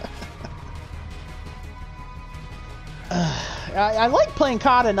 I like playing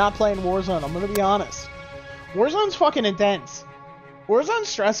COD and not playing Warzone, I'm gonna be honest. Warzone's fucking intense. Warzone's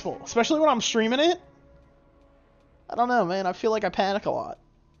stressful, especially when I'm streaming it. I don't know, man, I feel like I panic a lot.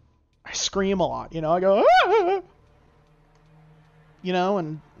 I scream a lot, you know, I go, ah! You know,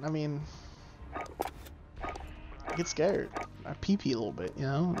 and, I mean, I get scared. I pee-pee a little bit, you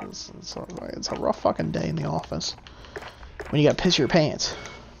know? It's a rough fucking day in the office. When you gotta piss your pants.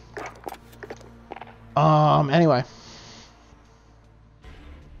 Anyway.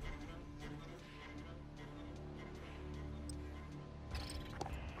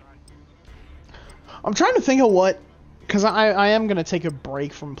 I'm trying to think of what... Because I am going to take a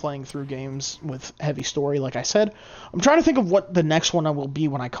break from playing through games with heavy story, like I said. I'm trying to think of what the next one will be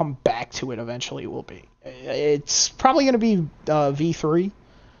when I come back to it eventually will be. It's probably going to be V3.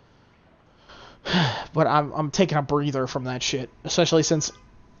 But I'm taking a breather from that shit. Especially since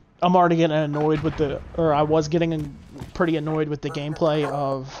I'm already getting annoyed with or I was getting pretty annoyed with the gameplay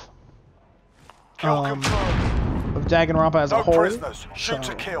of Danganronpa as a whole. Prisoners. Shoot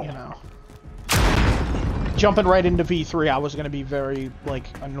to kill. You know. Jumping right into V3, I was going to be very, like,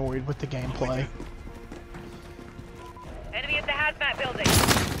 annoyed with the gameplay. Enemy at the hazmat building.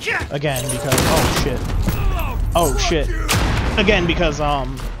 Again, because... Oh, shit. Oh, shit. Again, because,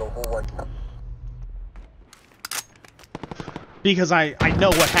 because I know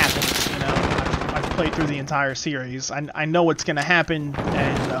what happens, you know? I've played through the entire series. I know what's going to happen,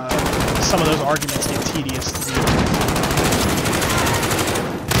 and, some of those arguments get tedious to deal with.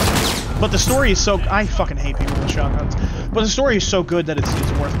 But the story is so... I fucking hate people with shotguns. But the story is so good that it's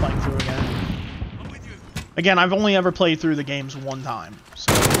worth playing through again. Again, I've only ever played through the games one time,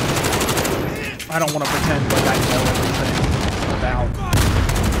 so I don't want to pretend like I know everything about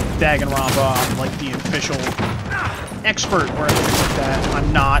Danganronpa. I'm like the official expert or anything like that.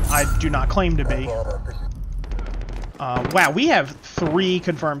 I'm not. I do not claim to be. Wow, we have 3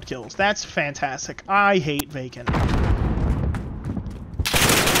 confirmed kills. That's fantastic. I hate Vacant.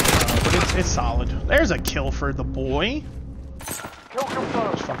 But it's solid. There's a kill for the boy.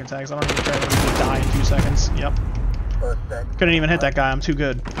 Those fucking tags. I don't even care. I'm gonna die in 2 seconds. Yep. Couldn't even hit that guy. I'm too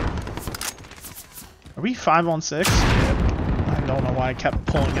good. Are we 5 on 6? I don't know why I kept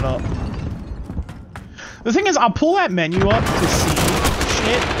pulling it up. The thing is, I'll pull that menu up to see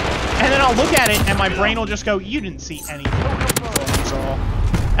shit, and then I'll look at it, and my brain will just go, you didn't see anything.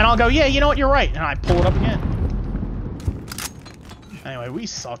 And I'll go, yeah, you know what, you're right. And I pull it up again. Anyway, we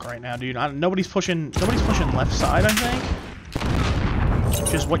suck right now, dude. Nobody's pushing left side, I think.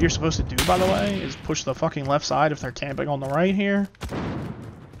 Which is what you're supposed to do, by the way, is push the fucking left side if they're camping on the right here.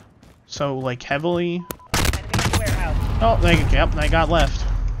 So, like, heavily. Oh, they got left.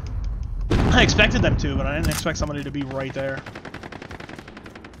 I expected them to, but I didn't expect somebody to be right there.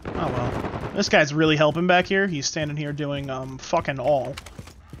 Oh well. This guy's really helping back here. He's standing here doing fucking all.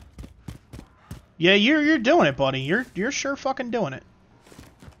 Yeah, you're doing it, buddy. You're sure fucking doing it.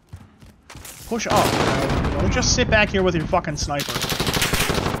 Push up. Don't just sit back here with your fucking sniper.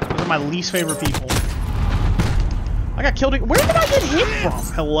 Those are my least favorite people. I got killed. Where did I get hit from?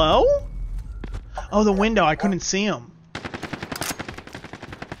 Hello? Oh, the window. I couldn't see him.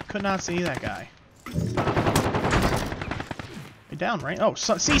 Could not see that guy. You're down, right? Oh,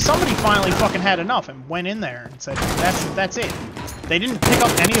 so, see, somebody finally fucking had enough and went in there and said, that's it. They didn't pick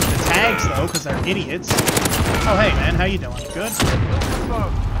up any of the tags, though, because they're idiots. Oh, hey, man, how you doing? Good?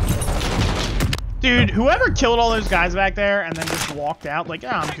 Dude, whoever killed all those guys back there and then just walked out, like,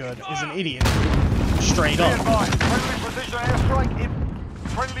 I'm good, is an idiot. Straight up.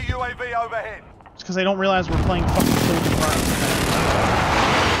 Friendly UAV overhead. It's because they don't realize we're playing fucking Kill Confirmed.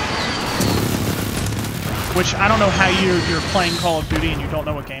 Which, I don't know how you're playing Call of Duty and you don't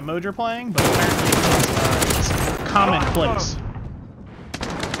know what game mode you're playing, but apparently it's commonplace.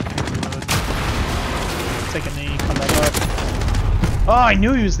 Take a knee, come back up. Oh, I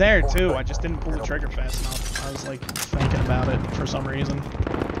knew he was there, too. I just didn't pull the trigger fast enough. I was, like, thinking about it for some reason.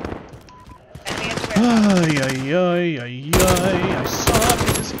 Ay, ay, ay, ay, ay. I suck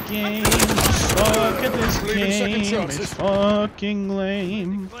at this game. I suck at this game. It's fucking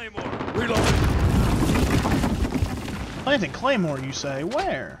lame. Planting Claymore, you say?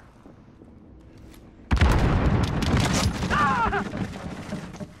 Where?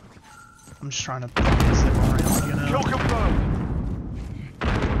 I'm just trying to put this thing around, you know?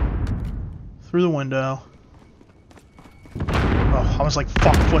 Through the window. Oh, I was like,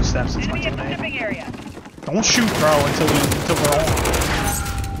 fuck, footsteps. It's my teammate. Don't shoot, bro, until we're on.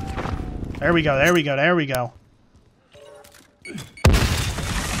 There we go, there we go, there we go.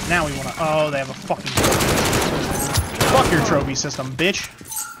 Now we wanna... Oh, they have a fucking... Fuck your trophy system, bitch.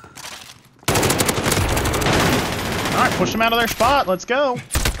 Alright, push them out of their spot. Let's go.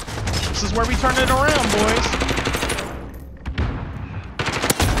 This is where we turn it around, boys.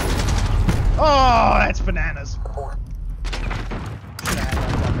 Oh, that's bananas.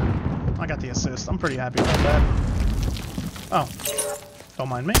 I got the assist. I'm pretty happy about that. Oh. Don't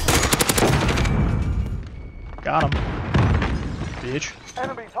mind me. Got him. Bitch.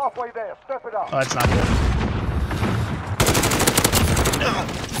 Enemies halfway there. Step it up. Oh, that's not good.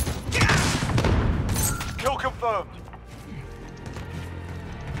 Kill confirmed.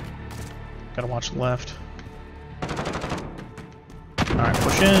 Gotta watch left. Alright,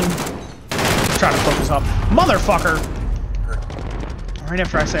 push in. Try to focus up. Motherfucker! Right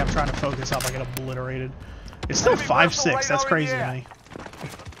after I say I'm trying to focus up, I get obliterated. It's still 5-6. That's crazy to me.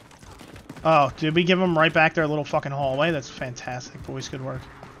 Oh, did we give them right back their little fucking hallway? That's fantastic. Boys, good work.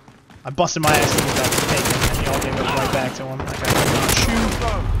 I busted my ass to get that taken, and y'all gave it right back to him. That guy could not shoot.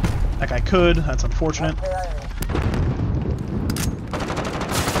 That guy could. That's unfortunate.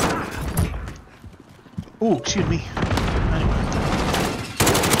 Ooh, excuse me. Anyway.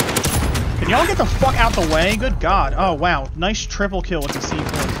 Can y'all get the fuck out the way? Good God. Oh, wow. Nice triple kill with the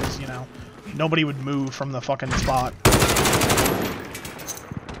C4, because, you know, nobody would move from the fucking spot. There's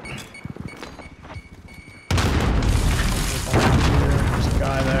a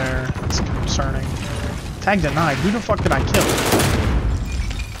guy there. That's concerning. Tag denied. Who the fuck did I kill?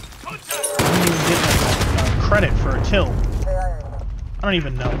 I didn't even get credit for a kill. I don't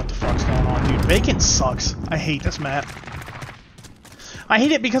even know what the fuck's going on, dude. Vacant sucks. I hate this map. I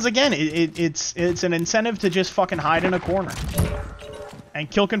hate it because, again, it's an incentive to just fucking hide in a corner.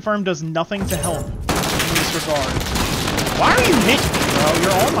 And kill confirm does nothing to help. disregard. Why are you hitting me, bro?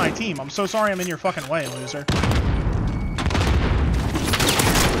 You're on my team. I'm so sorry I'm in your fucking way, loser.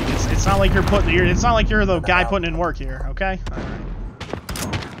 It's not like it's not like you're the guy putting in work here, okay? Alright.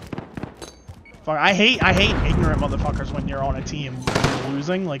 Fuck, I hate ignorant motherfuckers when you're on a team and you're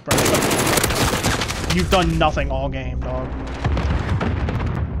losing. Like, bro, you've done nothing all game, dog.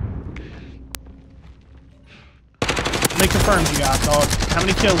 How many confirms you got, dog? How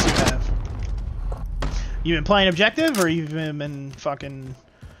many kills you have? You been playing objective, or you've been fucking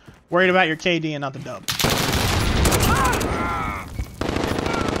worried about your KD and not the dub?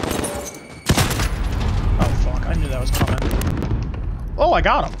 Oh fuck, I knew that was coming. Oh, I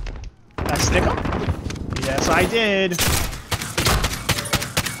got him. Did I stick him? Yes, I did.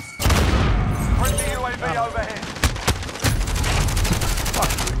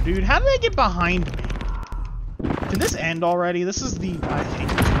 Fuck you, dude. How did they get behind me? Can this end already? This is the... I hate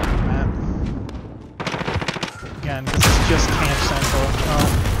this map. Again, this is just Camp Central.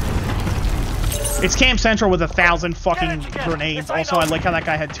 It's Camp Central with 1,000 fucking grenades. Also, I like how that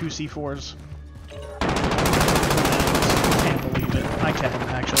guy had 2 C4s. I can't believe it. I can,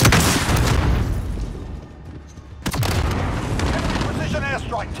 actually. Precision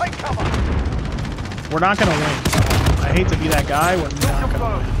airstrike. Take cover. We're not gonna win. I hate to be that guy. We're not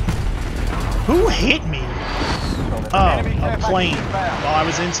gonna win. Who hit me? Oh, a plane. While I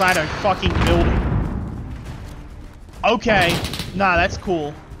was inside a fucking building. Okay. Nah, that's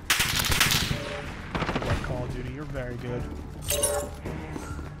cool. Call of Duty, you're very good.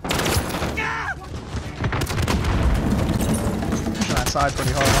 Pushing that side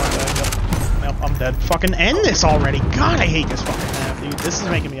pretty hard, aren't I? Yep. Yep, I'm dead. Fucking end this already. God, I hate this fucking map, dude. This is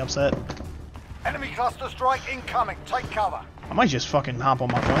making me upset. Enemy cluster strike incoming. Take cover. I might just fucking hop on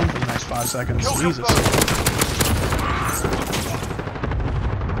my phone for the next 5 seconds. Jesus.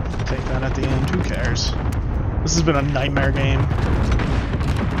 Take that at the end. Who cares? This has been a nightmare game.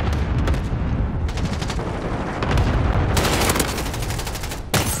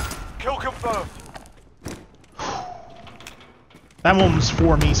 Kill confirmed. That one was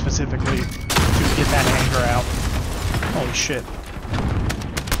for me specifically to get that anger out. Holy shit.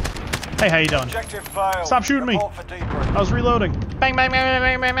 Hey, how you doing? Objective failed. Stop shooting me. I was reloading. Bang, bang, bang, bang,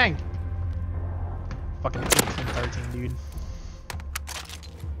 bang, bang, bang. Fucking 13, dude.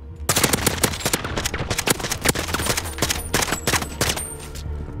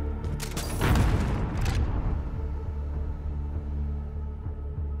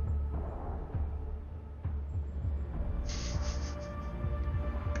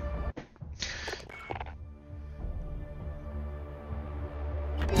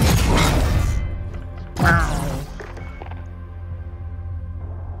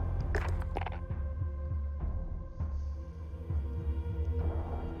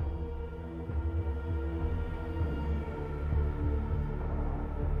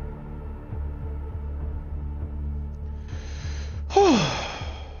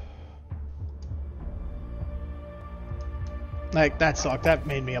 Like, that sucked. That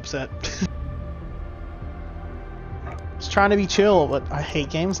made me upset. I was trying to be chill, but I hate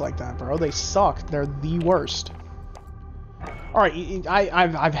games like that, bro. They suck. They're the worst. Alright,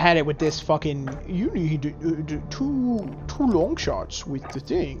 I've had it with this fucking... You need two long shots with the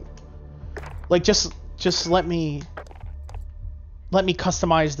thing. Like, just let me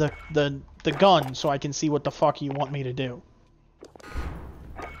customize the gun so I can see what the fuck you want me to do.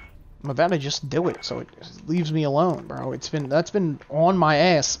 I'm about to just do it, so it leaves me alone, bro. That's been on my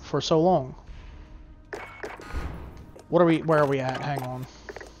ass for so long. Where are we at? Hang on.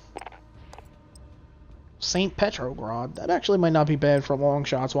 St. Petrograd. That actually might not be bad for long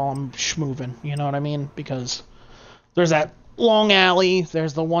shots while I'm schmoovin', you know what I mean? Because there's that long alley,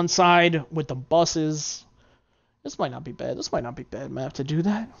 there's the one side with the buses. This might not be bad. This might not be bad map to do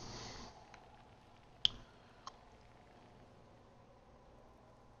that.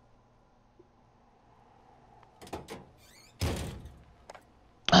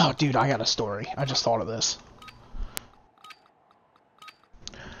 Oh, dude, I got a story. I just thought of this.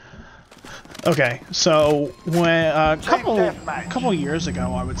 Okay, so when a couple years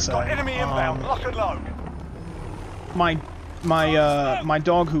ago, I would say, Enemy inbound. Lock and load. my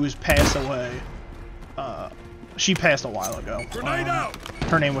dog who was passed away, she passed a while ago.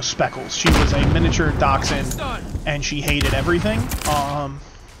 Her name was Speckles. She was a miniature dachshund, and she hated everything.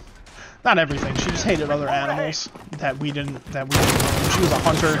 Not everything. She just hated other animals that we didn't own. She was a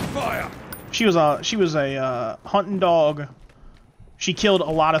hunter. She was a hunting dog. She killed a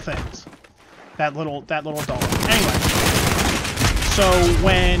lot of things. That little dog. Anyway, so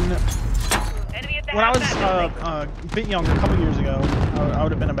when when I was a bit younger, a couple years ago, I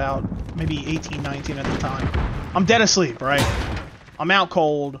would have been about maybe 18, 19 at the time. I'm dead asleep, right? I'm out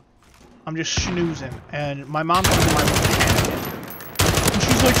cold. I'm just schnoozing, and my mom comes in my room panicking. And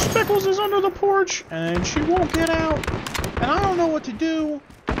she's like, Speckles is under the porch, and she won't get out, and I don't know what to do.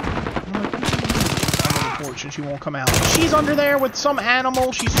 I'm like, what do you mean she's under the porch and she won't come out? She's under there with some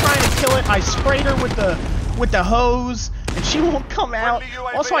animal. She's trying to kill it. I sprayed her with the hose, and she won't come out.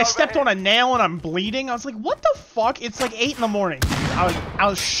 Also, I stepped on a nail and I'm bleeding. I was like, what the fuck? It's like 8 in the morning. I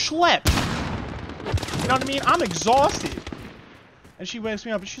was schlepped. You know what I mean? I'm exhausted. And she wakes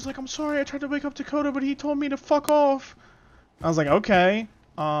me up and she's like, I'm sorry, I tried to wake up Dakota, but he told me to fuck off. I was like, okay.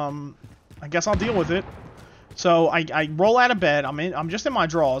 I guess I'll deal with it. So I roll out of bed. I'm just in my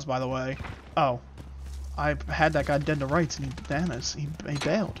drawers, by the way. Oh. I had that guy dead to rights, and he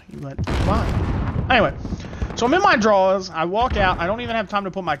bailed. He went, bye. Anyway, so I'm in my drawers. I walk out. I don't even have time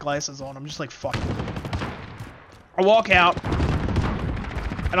to put my glasses on. I'm just like, fuck it. I walk out,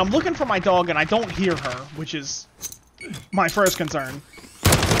 and I'm looking for my dog, and I don't hear her, which is my first concern.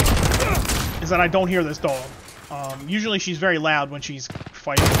 Is that I don't hear this dog. Usually she's very loud when she's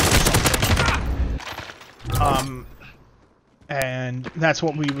fighting or something. And that's how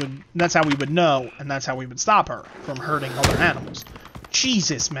we would know, and that's how we would stop her from hurting other animals.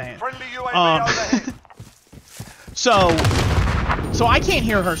 Jesus, man. So I can't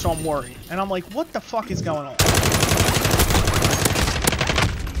hear her, so I'm worried. And I'm like, what the fuck is going on?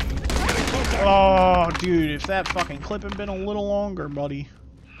 Oh, dude, if that fucking clip had been a little longer, buddy.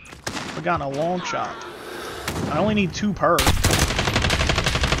 I've gotten a long shot. I only need 2 per.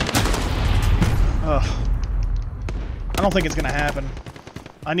 Ugh. I don't think it's gonna happen.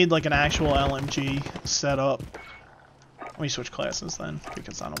 I need like an actual LMG set up. Let me switch classes then,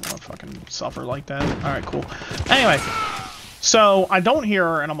 because I don't want to fucking suffer like that. Alright, cool. Anyway, so I don't hear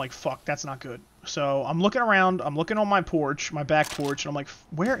her, and I'm like, fuck, that's not good. So I'm looking around, I'm looking on my porch, my back porch, and I'm like,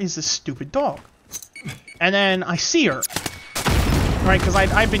 where is this stupid dog? And then I see her. Right, because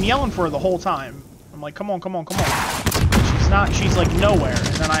I've been yelling for her the whole time. I'm like, come on, come on, come on. She's like nowhere.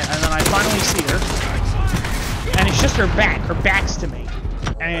 And then I finally see her. And it's just her back. Her back's to me.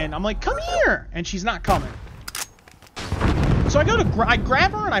 And I'm like, come here! And she's not coming. So I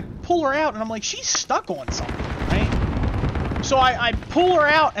grab her and I pull her out, and I'm like, she's stuck on something, right? So I pull her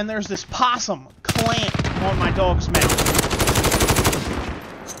out, and there's this possum clamped on my dog's mouth.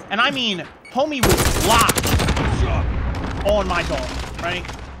 And I mean, homie was locked on my dog, right?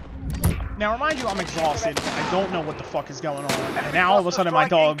 Now, remind you, I'm exhausted. I don't know what the fuck is going on. And now all of a sudden my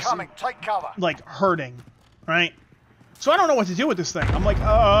dog's, like, hurting. Right? So I don't know what to do with this thing. I'm like, so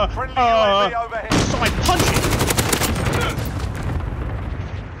I punch it.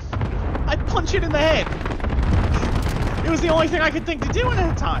 I punch it in the head. It was the only thing I could think to do in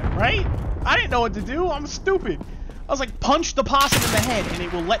that time, right? I didn't know what to do. I'm stupid. I was like, punch the possum in the head and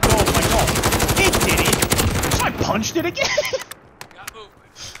it will let go of my dog. It didn't. So I punched it again.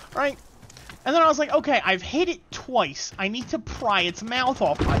 Right? And then I was like, okay, I've hit it twice. I need to pry its mouth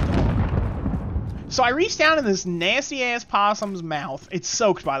off my dog. So I reached down in this nasty-ass possum's mouth. It's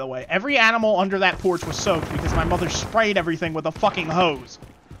soaked, by the way. Every animal under that porch was soaked because my mother sprayed everything with a fucking hose.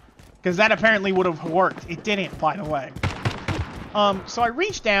 Because that apparently would have worked. It didn't, by the way. So I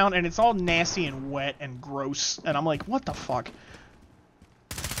reached down, and it's all nasty and wet and gross. And I'm like, what the fuck?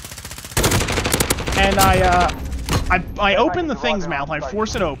 And I open the thing's mouth. I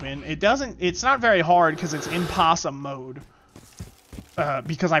force it open. It's not very hard because it's in possum mode.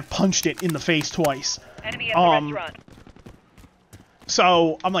 Because I've punched it in the face twice. Enemy at the restaurant.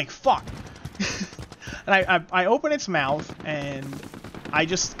 So I'm like, fuck. And I open its mouth and I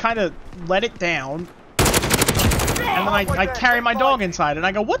just kind of let it down. And then I carry my dog inside and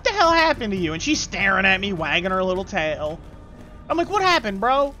I go, what the hell happened to you? And she's staring at me, wagging her little tail. I'm like, what happened,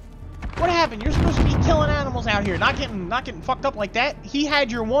 bro? What happened? You're supposed to be killing animals out here, not getting fucked up like that. He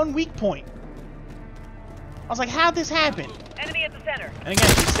had your one weak point. I was like, how'd this happen? Enemy at the center. And again,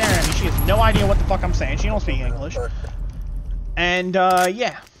 she's staring at me. She has no idea what the fuck I'm saying. She don't speak English. And,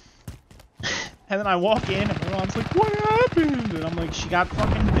 yeah. And then I walk in, and my mom's like, what happened? And I'm like, she got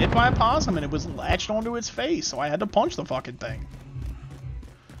fucking bit by a possum, and it was latched onto its face, so I had to punch the fucking thing.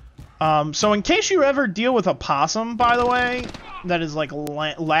 So in case you ever deal with a possum, by the way, that is, like,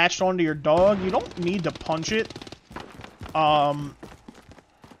 latched onto your dog, you don't need to punch it.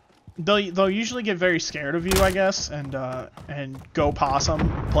 They'll usually get very scared of you, I guess, and go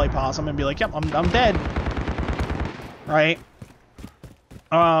possum, play possum, and be like, yep, I'm dead. Right?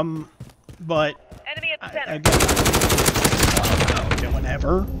 But Enemy at the center. Again,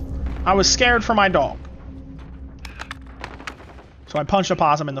 whenever I was scared for my dog, so I punched a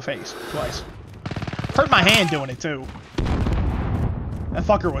possum in the face twice. Hurt my hand doing it too. That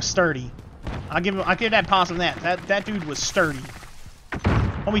fucker was sturdy. I give that possum that. That dude was sturdy.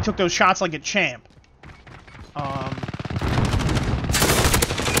 Homie took those shots like a champ.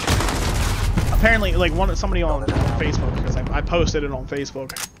 Apparently, like somebody on Facebook, because I posted it on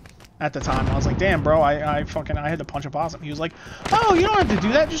Facebook at the time. I was like, damn, bro, I had to punch a possum. He was like, oh, you don't have to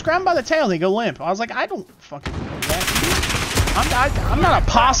do that. Just grab him by the tail. They go limp. I was like, I don't fucking know that. I'm not a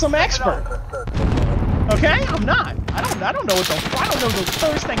possum expert. Okay, I'm not. I don't know the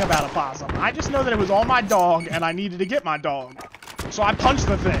first thing about a possum. I just know that it was on my dog and I needed to get my dog. So I punched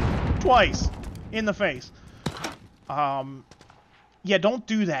the thing twice in the face. Yeah, don't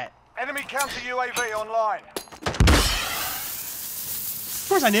do that. Enemy counter UAV online. Of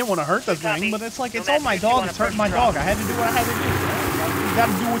course, I didn't want to hurt the thing, but it's like it's on my dog. It's hurting my dog. I had to do what I had to do. You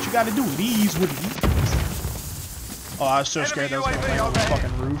gotta do what you gotta do. It is what it is. Oh, I was so scared that was gonna land on the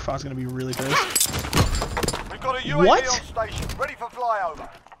fucking roof. I was gonna be really pissed. We've got a UAV on station, ready for flyover.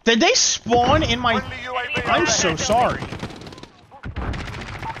 Did they spawn in my... I'm so sorry.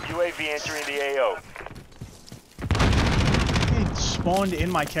 UAV entering the AO. It spawned in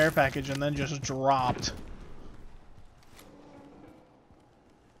my care package and then just dropped.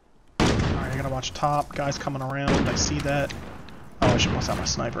 Alright, I gotta watch top. Guys coming around. I see that. Oh, I should bust out my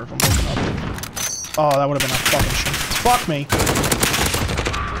sniper if I'm looking up. Oh, that would have been a fucking shit. Fuck me.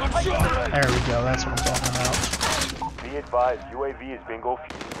 There we go. That's what I'm talking about. Be advised, UAV is bingo.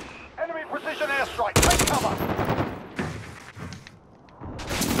 Enemy precision airstrike, take cover.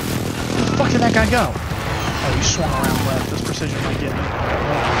 Where the fuck did that guy go? Oh, he swung around left. This precision might get me.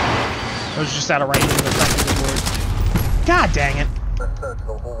 It was just out of range of the second. God dang it.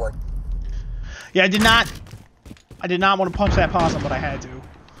 Yeah, I did not want to punch that possum, but I had to.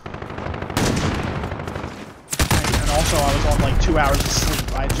 And also, I was on like 2 hours of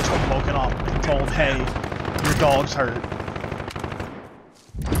sleep. I had just been woken up and told, hey, your dog's hurt.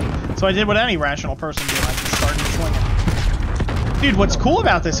 So I did what any rational person did. I just started swinging. Dude, what's cool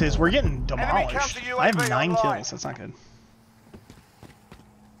about this is we're getting demolished. I have 9 kills. That's not good.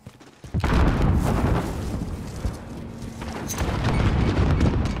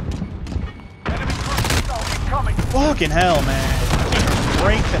 Fucking hell, man.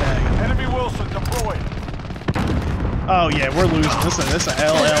 Break today. Enemy Wilson deployed. Oh yeah, we're losing. This is a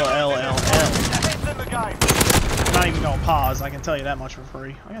L. It's in the game. I'm not even gonna pause. I can tell you that much for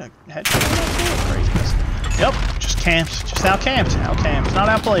free. I got a headshot. Craziness. Yep, just camped. Just out camped. Out camped. Not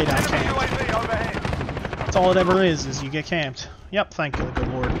outplayed. Out camped. That's all it ever is you get camped. Yep, thank you, good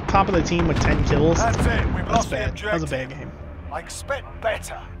lord. Top of the team with 10 kills. That's it. We've lost the bad. objective. That was a bad game. I expect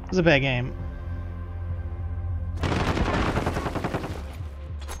better. It was a bad game.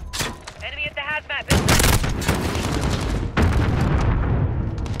 Enemy at the hazmat.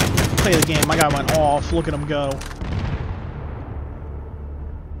 Play the game. My guy went off. Look at him go.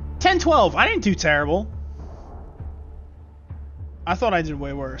 10-12. I didn't do terrible. I thought I did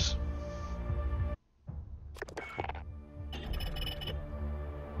way worse.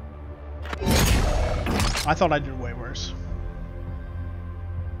 I thought I did way worse.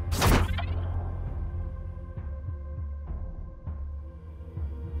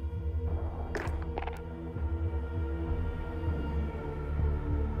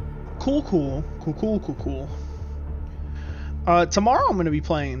 Cool. Tomorrow I'm gonna be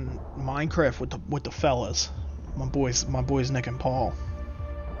playing Minecraft with the fellas, my boys Nick and Paul.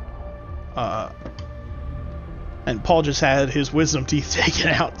 And Paul just had his wisdom teeth taken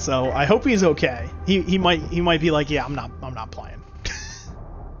out, so I hope he's okay. He might be like, yeah, I'm not playing.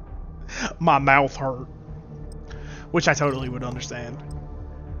 My mouth hurt, which I totally would understand,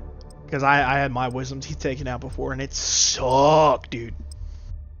 because I had my wisdom teeth taken out before and it sucked, dude.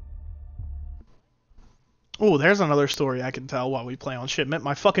 Oh, there's another story I can tell while we play on shipment.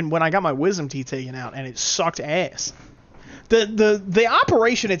 When I got my wisdom teeth taken out and it sucked ass. The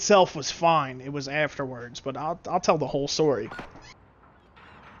operation itself was fine. It was afterwards, but I'll tell the whole story.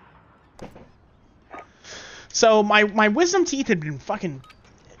 So my wisdom teeth had been fucking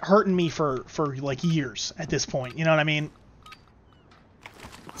hurting me for like years at this point. You know what I mean?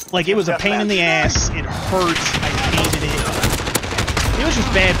 Like, it was a pain in the ass. It hurt. I hated it. It was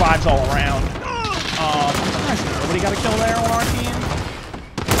just bad vibes all around. Nobody got a kill there on our team.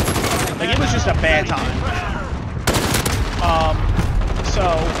 Like, it was just a bad time. So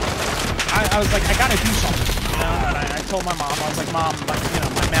I was like, I gotta do something. You know, and I told my mom, I was like, Mom, like, you know,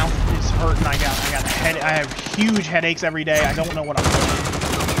 my mouth is hurting. I have huge headaches every day. I don't know what I'm doing.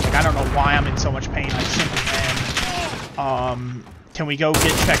 Like, I don't know why I'm in so much pain. I simply am. Can we go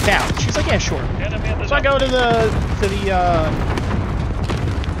get checked out? She's like, yeah, sure. So I go to the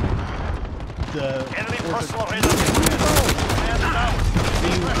Enemy personal radar. Man down.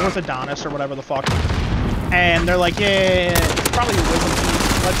 the orthodontist or whatever the fuck, and they're like, yeah, it's probably your wisdom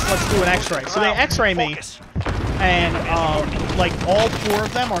teeth. Let's do an X-ray. So they X-ray me, and like all 4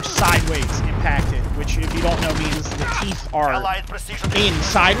 of them are sideways impacted, which if you don't know means the teeth are in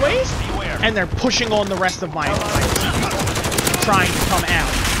sideways, and they're pushing on the rest of my teeth, trying to come out.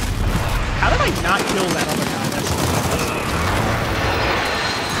 How did I not kill that other guy?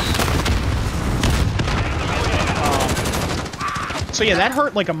 So yeah, that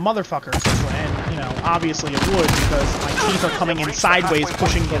hurt like a motherfucker, and you know, obviously it would because my teeth are coming in sideways,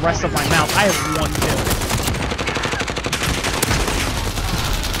 pushing the rest of my mouth. I have 1 kill.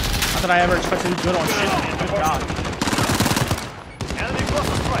 Not that I ever expected to do good on shit, man. Good God. Enemy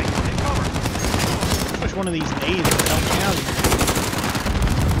cluster strike. Take cover. I wish one of these nades would help me out here.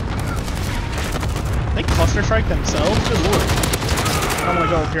 They cluster strike themselves? Good lord. I don't want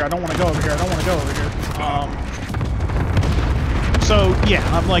to go over here. I don't want to go over here. I don't want to go over here. So, yeah,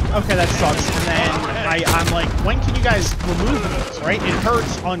 I'm like, okay, that sucks. And then I'm like, when can you guys remove these, right? It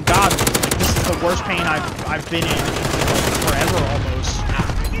hurts ungodly. Like, this is the worst pain I've been in forever almost.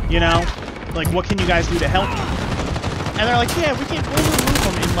 You know? Like, what can you guys do to help me? And they're like, yeah, we'll remove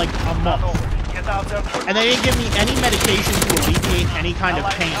them in like a month. And they didn't give me any medication to alleviate any kind of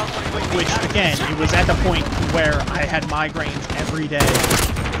pain. Which, again, it was at the point where I had migraines every day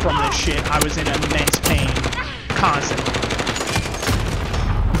from this shit. I was in immense pain constantly.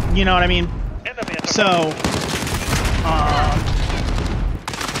 You know what I mean? So I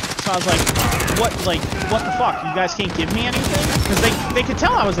was like, what the fuck? You guys can't give me anything? Because they could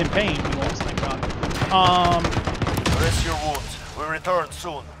tell I was in pain. Thank God. Rest your wounds. We'll return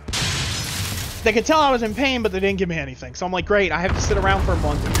soon. They could tell I was in pain, but they didn't give me anything. So I'm like, great, I have to sit around for a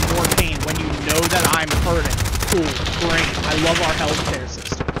month in more pain when you know that I'm hurting. Cool, great. I love our healthcare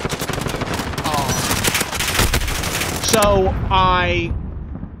system. So I...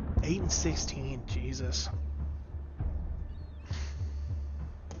 8 and 16, Jesus.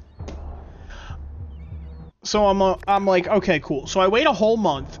 So I'm like, okay, cool. So I wait a whole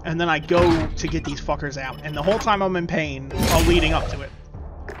month, and then I go to get these fuckers out. And the whole time I'm in pain, leading up to it.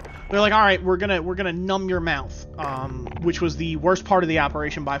 They're like, all right, we're gonna numb your mouth, which was the worst part of the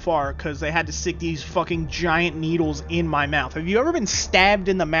operation by far, because they had to stick these fucking giant needles in my mouth. Have you ever been stabbed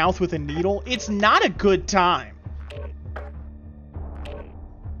in the mouth with a needle? It's not a good time.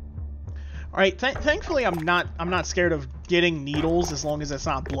 All right, thankfully I'm not scared of getting needles as long as it's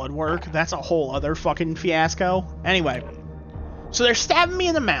not blood work. That's a whole other fucking fiasco. Anyway, so they're stabbing me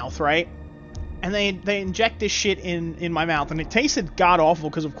in the mouth, right? And they inject this shit in my mouth, and it tasted god-awful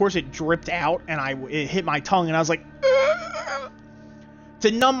because, of course, it dripped out, and it hit my tongue, and I was like, ugh!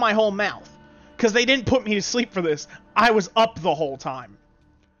 To numb my whole mouth. Because they didn't put me to sleep for this. I was up the whole time.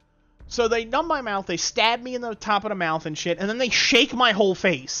 So they numb my mouth, they stab me in the top of the mouth and shit, and then they shake my whole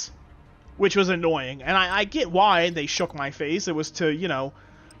face. Which was annoying, and I get why they shook my face. It was to, you know,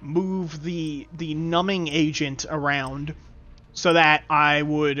 move the numbing agent around so that I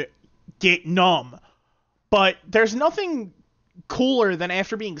would get numb. But there's nothing cooler than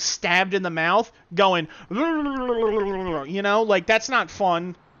after being stabbed in the mouth going, you know, like that's not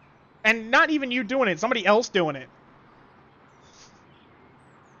fun. And not even you doing it, somebody else doing it.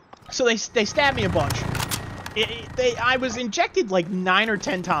 So they stabbed me a bunch. I was injected like 9 or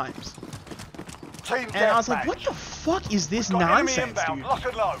 10 times. And I was like, what the fuck is this nonsense, dude?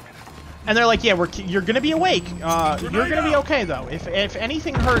 And they're like, yeah, you're gonna be awake. You're gonna be okay, though. If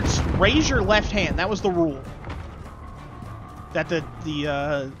anything hurts, raise your left hand. That was the rule. That the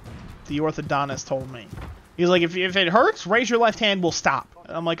orthodontist told me. He's like, if it hurts, raise your left hand, we'll stop.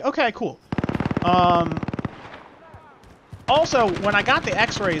 And I'm like, okay, cool. Also, when I got the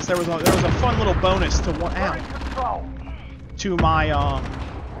X-rays, there was a fun little bonus to one. Ow.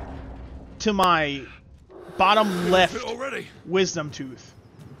 To my bottom left wisdom tooth.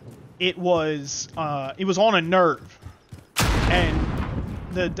 It was on a nerve, and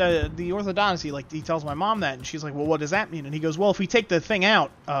the orthodontist he tells my mom that, and she's like, well, what does that mean? And he goes, well, if we take the thing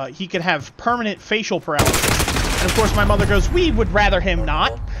out, he could have permanent facial paralysis. And of course my mother goes, we would rather him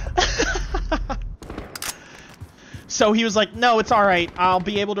not. So he was like, no, it's all right. I'll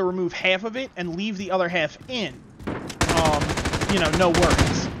be able to remove half of it and leave the other half in. You know, no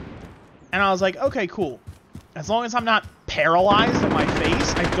worries. And I was like, okay, cool. As long as I'm not paralyzed in my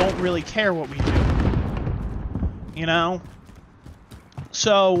face, I don't really care what we do. You know?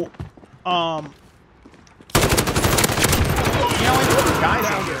 So, you know, I know the guys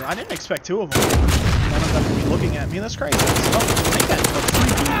out here. I didn't expect 2 of them. One of them would be looking at me. That's crazy. Oh, make that a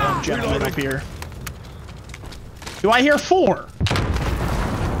 3D gentleman up here. Do I hear 4?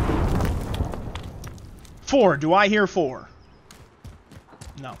 4. Do I hear 4?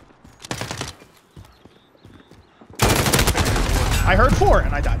 No. I heard 4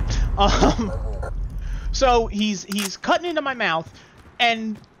 and I died. So he's cutting into my mouth,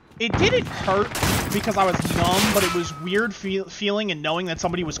 and it didn't hurt because I was numb, but it was weird feeling and knowing that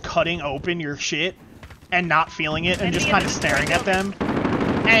somebody was cutting open your shit and not feeling it and just kind of staring at them.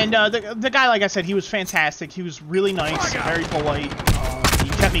 And the guy, like I said, he was fantastic. He was really nice, very polite. He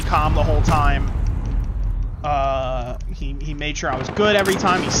kept me calm the whole time. He made sure I was good every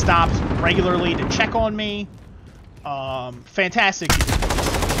time. He stopped regularly to check on me. Fantastic.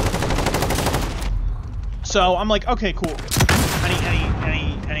 So I'm like, okay, cool.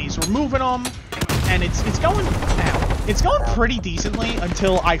 And he's removing them, and it's going out. It's going pretty decently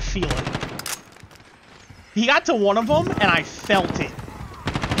until I feel it. He got to one of them, and I felt it.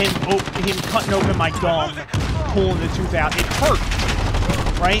 Him cutting open my gum, pulling the tooth out. It hurt,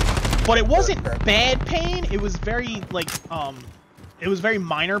 right? But it wasn't bad pain. It was very like it was very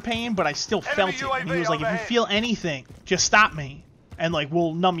minor pain, but I still felt it. And he was like, if you feel anything, just stop me, and like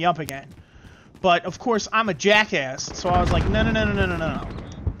we'll numb you up again. But of course, I'm a jackass, so I was like, no,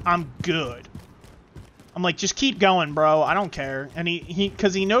 I'm good. I'm like, just keep going, bro. I don't care. And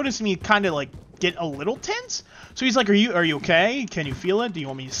because he noticed me kind of like get a little tense, so he's like, are you okay? Can you feel it? Do you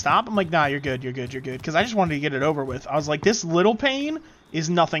want me to stop? I'm like, nah, you're good. Because I just wanted to get it over with. I was like, this little pain is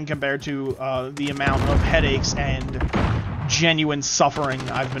nothing compared to the amount of headaches and genuine suffering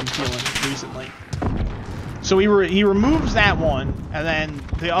I've been feeling recently. So he removes that one, and then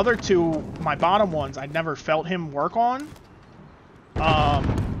the other two, my bottom ones, I never felt him work on.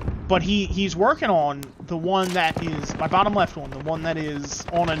 But he's working on the one that is, my bottom left one, the one that is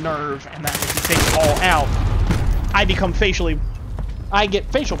on a nerve, and that if he takes it all out, I get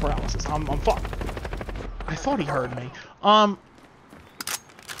facial paralysis. I'm fucked. I thought he heard me.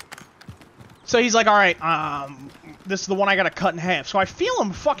 So he's like, alright, this is the one I gotta cut in half. So I feel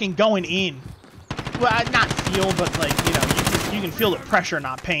him fucking going in. Well, not feel, but like, you know, you can feel the pressure,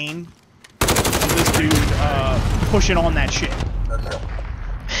 not pain. Of this dude pushing on that shit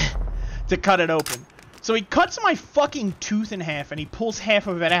to cut it open. So he cuts my fucking tooth in half, and he pulls half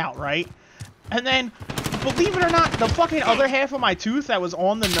of it out, right? And then, believe it or not, the fucking other half of my tooth that was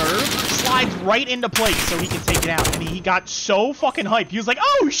on the nerve slides right into place so he can take it out. And he got so fucking hyped. He was like,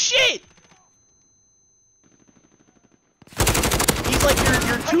 oh shit! He's like,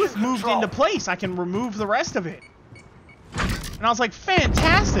 your tooth moved into place. I can remove the rest of it. And I was like,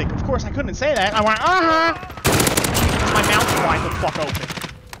 fantastic. Of course, I couldn't say that. I went, my mouth wide the fuck open.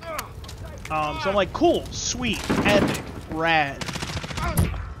 So I'm like, cool, sweet, epic, rad.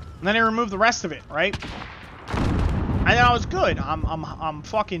 And then I removed the rest of it, right? And then I was good. I'm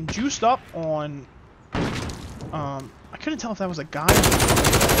fucking juiced up on. I couldn't tell if that was a guy.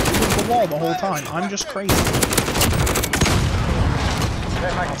 It was the wall the whole time. I'm just crazy.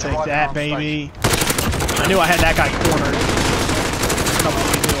 I'll take that, baby. I knew I had that guy cornered.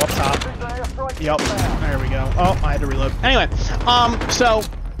 Up top. Yep. There we go. Oh, I had to reload. Anyway,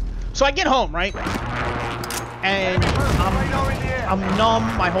 so I get home, right? And I'm numb.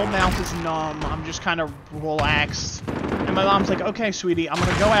 My whole mouth is numb. I'm just kind of relaxed. And my mom's like, okay, sweetie, I'm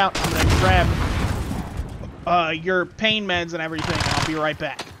gonna go out. I'm gonna grab your pain meds and everything. I'll be right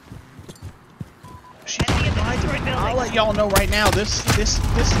back. I'll let y'all know right now. This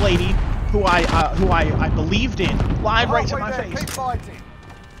lady, who I believed in, lied right to my face.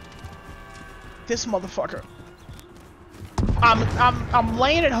 This motherfucker. I'm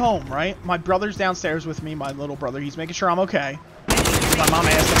laying at home, right? My brother's downstairs with me. My little brother. He's making sure I'm okay. My mom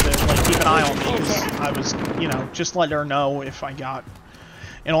asked him to like keep an eye on me because I was, you know, just let her know if I got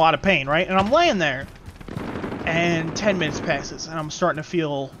in a lot of pain, right? And I'm laying there, and 10 minutes passes, and I'm starting to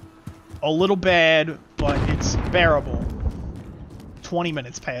feel a little bad, but it's bearable. 20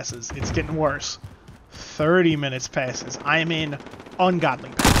 minutes passes. It's getting worse. 30 minutes passes. I am in ungodly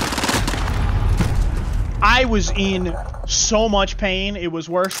pain. I was in so much pain. It was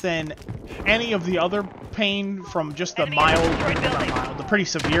worse than any of the other pain from just the the pretty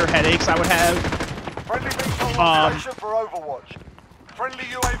severe headaches I would have. Friendly missile on station for Overwatch. Friendly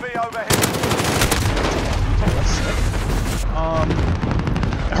UAV overhead.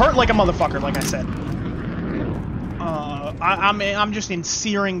 It hurt like a motherfucker, like I said. I'm just in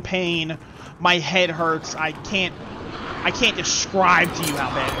searing pain. My head hurts. I can't describe to you how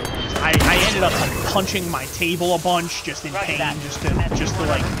bad it was. I ended up like punching my table a bunch just in pain, just to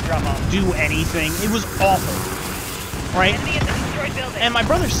like do anything. It was awful, right? And my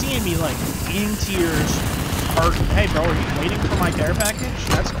brother's seeing me like in tears, hurt. Hey, bro, are you waiting for my care package?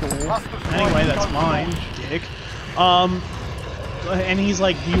 That's cool. Anyway, that's mine, dick. And he's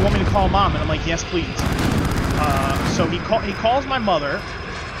like, do you want me to call mom? And I'm like, yes, please. So he calls my mother,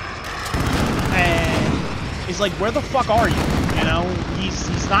 and he's like, "Where the fuck are you?" You know,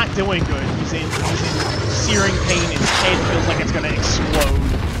 he's not doing good. He's in searing pain. His head feels like it's gonna explode.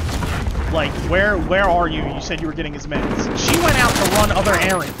 Like, where are you? You said you were getting his meds. She went out to run other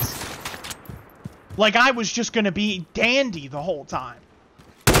errands. Like I was just gonna be Dandy the whole time.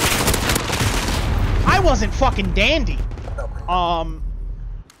 I wasn't fucking Dandy.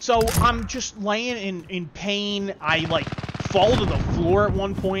 So I'm just laying in pain. I like fall to the floor at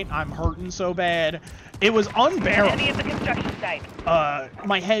one point. I'm hurting so bad. It was unbearable. Enemy at the construction site.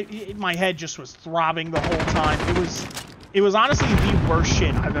 My head just was throbbing the whole time. It was honestly the worst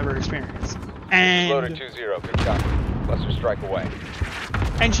shit I've ever experienced. And Loader 2-0, good copy. Cluster strike away.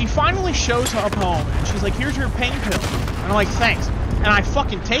 And she finally shows up home, and she's like, "Here's your pain pill." And I'm like, "Thanks." And I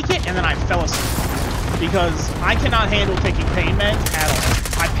fucking take it, and then I fell asleep. Because I cannot handle taking pain meds at all.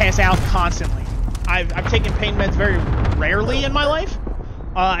 I pass out constantly. I've taken pain meds very rarely in my life.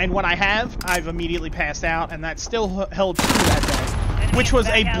 And when I have, I've immediately passed out, and that still held true that day. Which was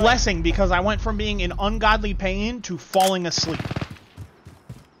a blessing, because I went from being in ungodly pain to falling asleep.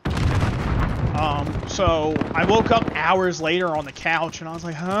 So I woke up hours later on the couch, and I was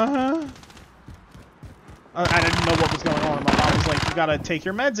like, huh? I didn't know what was going on. My mom was like, "You gotta take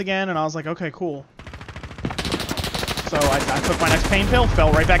your meds again," and I was like, "Okay, cool." So I took my next pain pill,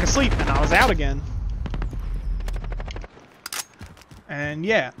 fell right back asleep, and I was out again. And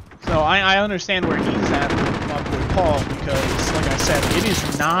yeah, so I understand where he's at with my boy Paul, because, like I said, it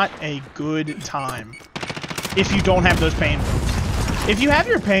is not a good time if you don't have those pain pills. If you have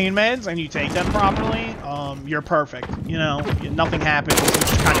your pain meds and you take them properly, you're perfect. You know, nothing happens. You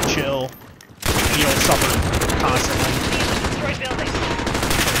just kind of chill. You don't suffer constantly. Destroyed building.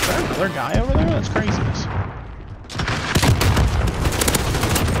 Is there another guy over there? That's craziness.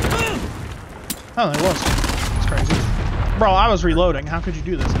 Oh, there was. That's crazy. Bro, I was reloading. How could you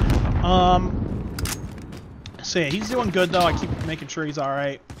do this? So yeah, he's doing good though. I keep making sure he's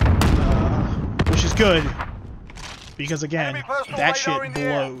alright. Which is good. Because again, that shit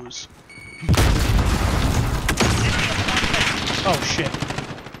blows. Oh shit.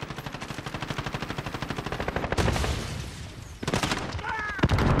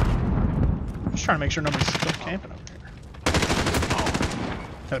 I'm just trying to make sure nobody's still camping over here.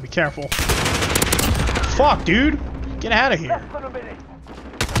 Gotta be careful. Fuck, dude! Get out of here. That's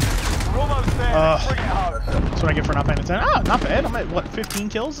what I get for not paying attention. Oh, not bad. I'm at, what, 15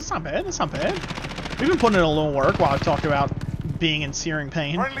 kills? That's not bad. That's not bad. We've been putting in a little work while I've talked about being in searing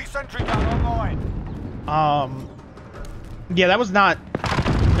pain. Friendly sentry gun online. Yeah, that was not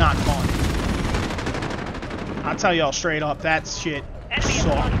fun. I'll tell y'all straight up, that shit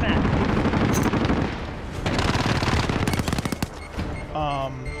sucked.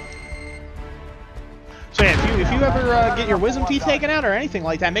 So yeah, if you ever get your wisdom teeth taken out or anything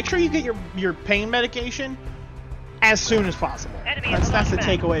like that, make sure you get your pain medication as soon as possible. That's the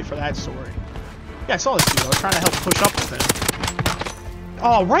takeaway for that story. Yeah, I saw this dude. I was trying to help push up with him.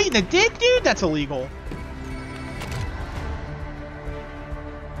 Oh, right in the dick, dude? That's illegal.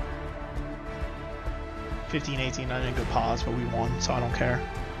 $15-18, I didn't go pause, but we won, so I don't care.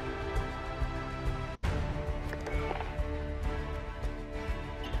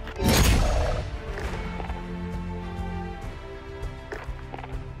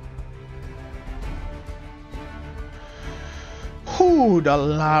 Ooh, the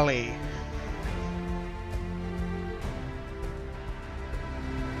lolly.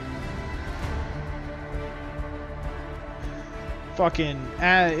 Fucking,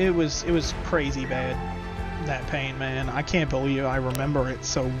 it was crazy bad, that pain, man. I can't believe I remember it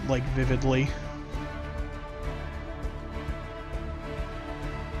so, like, vividly.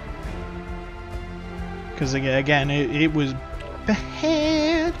 Because, again, it was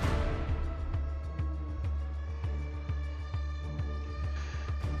bad.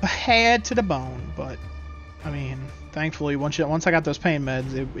 Bad to the bone, but, I mean, thankfully, once I got those pain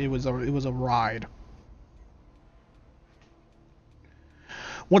meds, it was a ride.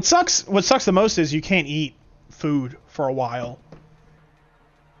 What sucks the most is you can't eat food for a while,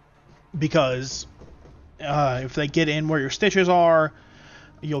 because if they get in where your stitches are,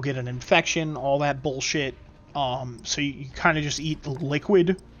 you'll get an infection, all that bullshit. So you kind of just eat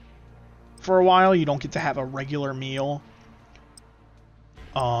liquid for a while. You don't get to have a regular meal.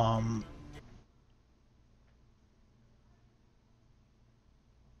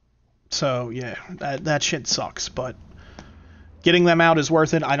 So yeah, that shit sucks, but getting them out is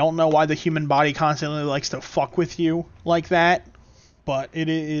worth it. I don't know why the human body constantly likes to fuck with you like that, but it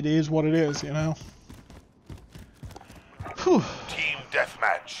is what it is, you know? Whew. Team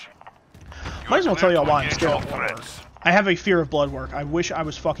deathmatch. Might as well tell y'all why I'm scared of blood work. I have a fear of blood work. I wish I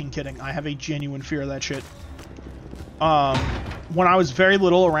was fucking kidding. I have a genuine fear of that shit. When I was very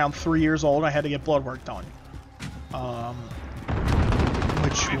little, around 3 years old, I had to get blood work done.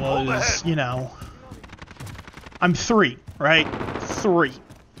 Which was, you know... I'm 3, right? 3.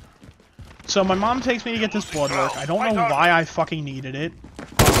 So my mom takes me to get this blood work. I don't know why I fucking needed it. In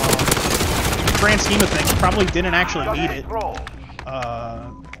the grand scheme of things, probably didn't actually need it.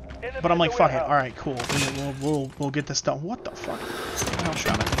 But I'm like, fuck it. Alright, cool. We'll get this done. What the fuck? Oh,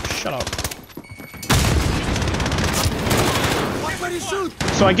 shut up.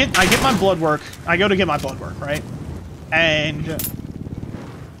 So I get my blood work. I go to get my blood work, right? And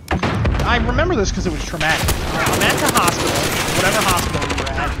I remember this because it was traumatic. I'm at the hospital, whatever hospital we were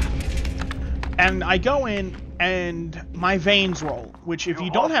at, and I go in and my veins roll, which if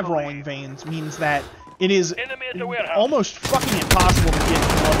you don't have rolling veins means that it is almost fucking impossible to get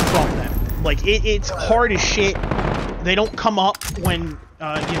blood from them. Like, it's hard as shit. They don't come up when,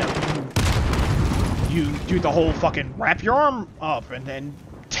 you know, you do the whole fucking wrap your arm up and then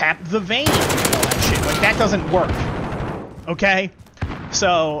tap the vein and all that shit. Like, that doesn't work. Okay?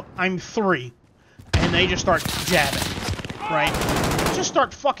 So, I'm 3, and they just start jabbing, right? They just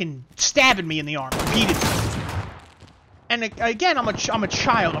start fucking stabbing me in the arm repeatedly. And again, I'm a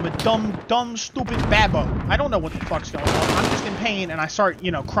child. I'm a dumb, stupid babbo. I don't know what the fuck's going on. I'm just in pain, and I start,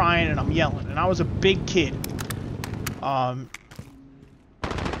 you know, crying, and I'm yelling. And I was a big kid.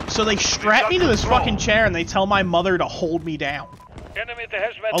 So they strap me to this fucking chair, and they tell my mother to hold me down.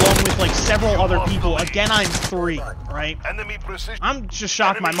 Along with, like, several other people. Again, I'm 3, right? I'm just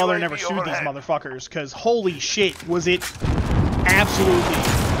shocked my mother never sued these motherfuckers, because holy shit, was it absolutely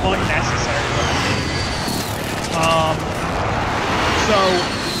unnecessary. So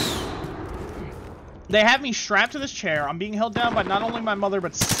they have me strapped to this chair. I'm being held down by not only my mother,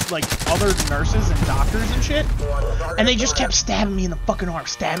 but, like, other nurses and doctors and shit. And they just kept stabbing me in the fucking arm,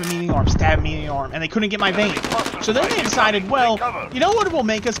 stabbing me in the arm, stabbing me in the arm, and they couldn't get my vein. So then they decided, well, you know what will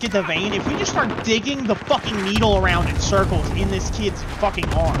make us get the vein? If we just start digging the fucking needle around in circles in this kid's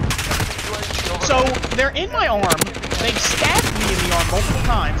fucking arm. So they're in my arm, they've stabbed me in the arm multiple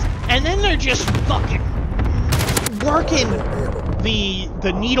times, and then they're just fucking working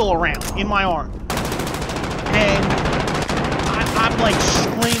the needle around in my arm. And I'm like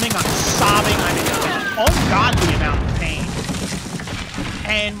screaming, I'm sobbing, I'm in an ungodly amount of pain.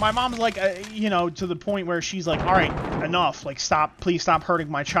 And my mom's like, you know, to the point where she's like, alright, enough, like, stop, please stop hurting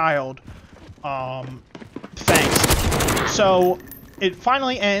my child. Thanks. So, it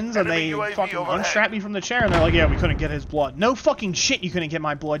finally ends, and they fucking unstrap me from the chair, and they're like, yeah, we couldn't get his blood. No fucking shit, you couldn't get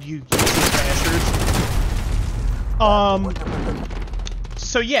my blood, you bastards.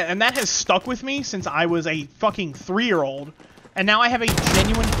 So yeah, and that has stuck with me since I was a fucking 3-year-old, and now I have a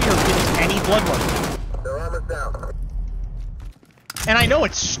genuine fear of getting any blood work. And I know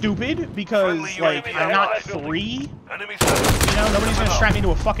it's stupid, because, like, I'm not 3. You know, nobody's gonna strap me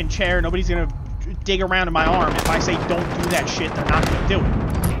to a fucking chair, nobody's gonna dig around in my arm. If I say don't do that shit, they're not gonna do it.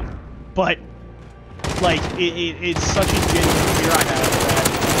 But, like, it's such a genuine fear I have that...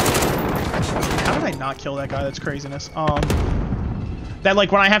 How did I not kill that guy? That's craziness. That,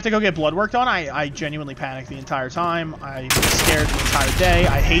 like, when I have to go get blood work done, I genuinely panic the entire time. I'm scared the entire day.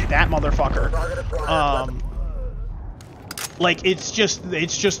 I hate that motherfucker. Like, it's just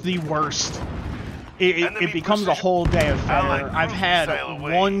the worst. It becomes a whole day of failure. I've had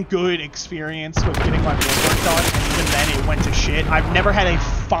one good experience with getting my blood work done, and even then it went to shit. I've never had a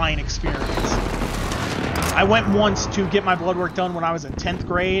fine experience. I went once to get my blood work done when I was in 10th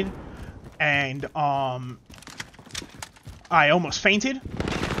grade, and, I almost fainted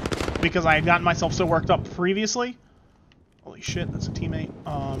because I had gotten myself so worked up previously. Holy shit, that's a teammate.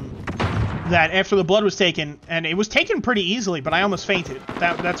 That after the blood was taken, and it was taken pretty easily, but I almost fainted.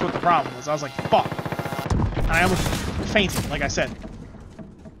 That's what the problem was. I was like, fuck. And I almost fainted, like I said.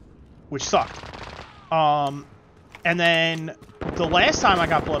 Which sucked. And then the last time I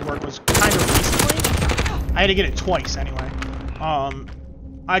got blood work was kind of recently. I had to get it twice anyway.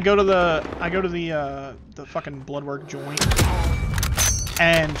 I go to the fucking blood work joint,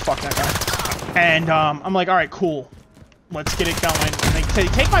 and fuck that guy. And I'm like, all right, cool, let's get it going. And they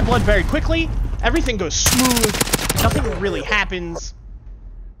take my blood very quickly. Everything goes smooth. Nothing really happens.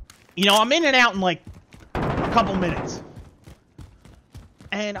 You know, I'm in and out in like a couple minutes.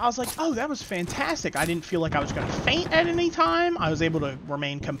 And I was like, oh, that was fantastic. I didn't feel like I was gonna faint at any time. I was able to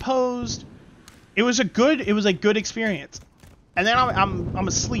remain composed. It was a good experience. And then I'm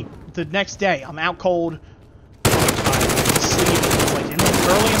asleep the next day. I'm out cold. I'm asleep. It's like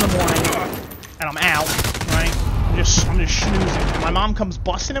early in the morning, and I'm out, right? I'm just snoozing. My mom comes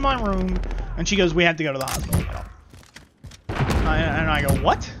busting in my room, and she goes, "We have to go to the hospital." And I go,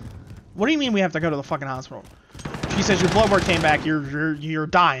 "What? What do you mean we have to go to the fucking hospital?" She says, "Your blood work came back. You're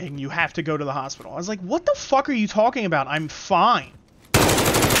dying. You have to go to the hospital." I was like, "What the fuck are you talking about? I'm fine."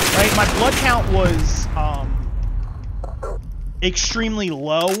 Right? My blood count was extremely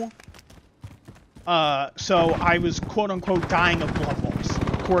low. So I was quote unquote dying of blood loss,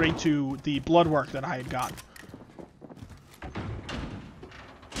 according to the blood work that I had gotten.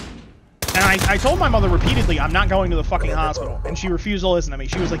 And I told my mother repeatedly, I'm not going to the fucking hospital. And she refused to listen to me.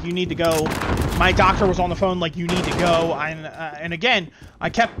 She was like, you need to go. My doctor was on the phone like, you need to go. And again, I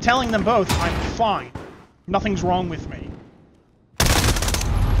kept telling them both, I'm fine. Nothing's wrong with me.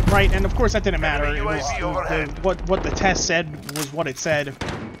 Right? And of course that didn't matter. It was, what the test said was what it said.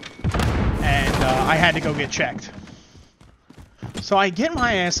 And I had to go get checked. So I get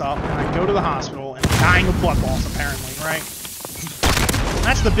my ass up and I go to the hospital and I'm dying of blood loss apparently, right?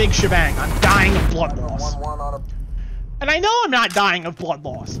 That's the big shebang. I'm dying of blood loss. And I know I'm not dying of blood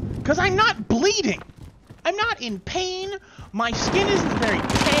loss, because I'm not bleeding. I'm not in pain. My skin isn't very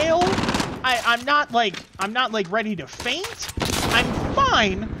pale. I'm not like ready to faint. I'm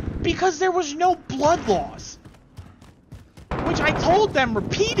fine because there was no blood loss. Which I told them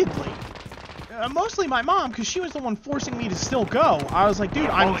repeatedly. Mostly my mom, because she was the one forcing me to still go. I was like,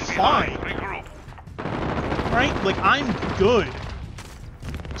 dude, I'm fine. Right? Like, I'm good.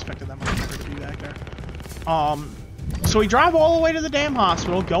 Expected that motherfucker to be back there. So we drive all the way to the damn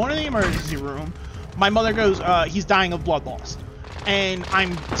hospital, go into the emergency room. My mother goes, he's dying of blood loss. And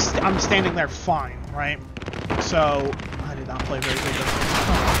I'm standing there fine, right? So, I did not play very good.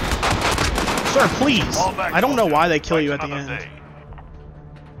 Sir, please. I don't know why they kill you at the end.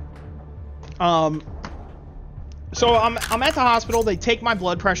 So I'm at the hospital, they take my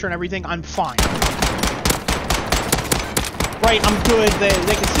blood pressure and everything, I'm fine. Right, I'm good, they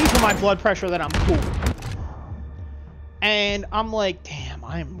can see from my blood pressure that I'm cool. And I'm like, damn,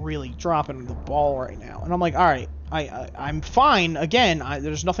 I'm really dropping the ball right now. And I'm like, alright, I'm fine, again,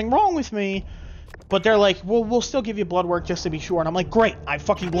 there's nothing wrong with me. But they're like, well, we'll still give you blood work just to be sure. And I'm like, great, I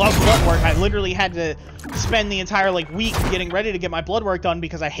fucking love blood work. I literally had to spend the entire, like, week getting ready to get my blood work done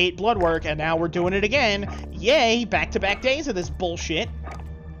because I hate blood work, and now we're doing it again. Yay, back-to-back days of this bullshit.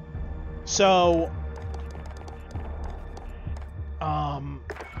 So,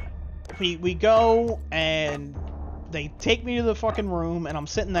 we go, and they take me to the fucking room, and I'm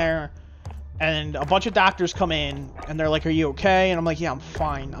sitting there, and a bunch of doctors come in, and they're like, are you okay? And I'm like, yeah, I'm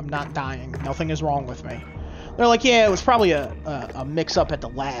fine. I'm not dying. Nothing is wrong with me. They're like, yeah, it was probably a mix-up at the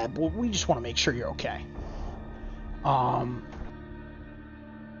lab. Well, we just want to make sure you're okay. And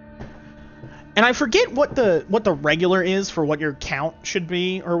I forget what the regular is for what your count should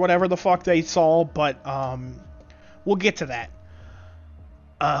be, or whatever the fuck they saw, but, we'll get to that.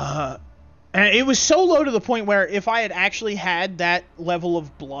 And it was so low to the point where if I had actually had that level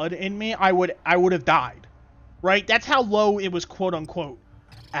of blood in me, I would have died. Right? That's how low it was, quote unquote,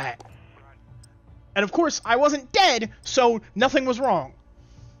 at. And of course, I wasn't dead, so nothing was wrong.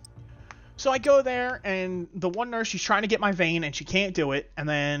 So I go there, and the one nurse, she's trying to get my vein, and she can't do it. And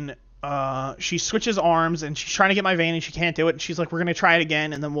then she switches arms, and she's trying to get my vein, and she can't do it. And she's like, we're going to try it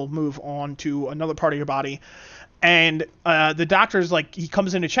again, and then we'll move on to another part of your body. And the doctor's like, he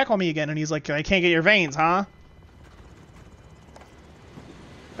comes in to check on me again, and he's like, I can't get your veins, huh?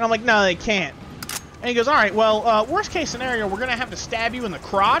 And I'm like, no, they can't. And he goes, all right, well, worst case scenario, we're going to have to stab you in the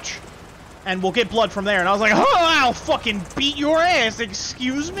crotch, and we'll get blood from there. And I was like, oh, I'll fucking beat your ass,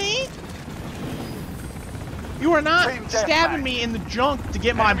 excuse me? You are not stabbing me in the junk to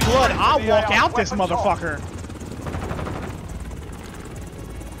get my blood. I'll walk out this motherfucker.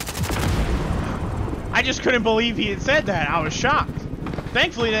 I just couldn't believe he had said that. I was shocked.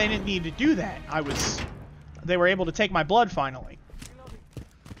 Thankfully, they didn't need to do that. They were able to take my blood finally.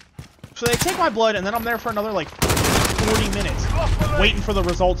 So they take my blood, and then I'm there for another, like, 40 minutes, waiting for the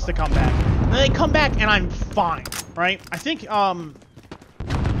results to come back. And then they come back, and I'm fine, right? I think, I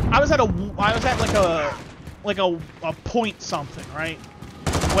was at like a point something, right?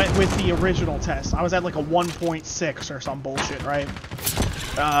 With the original test. I was at like a 1.6 or some bullshit, right?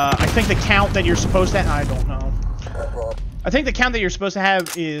 I think the count that you're supposed to have, I don't know. I think the count that you're supposed to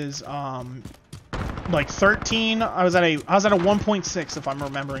have is, like 13. I was at a 1.6 if I'm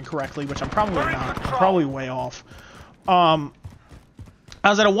remembering correctly, which I'm probably not. I'm probably way off. I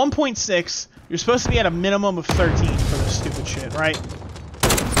was at a 1.6. You're supposed to be at a minimum of 13 for this stupid shit, right?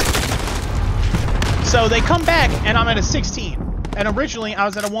 So they come back and I'm at a 16. And originally I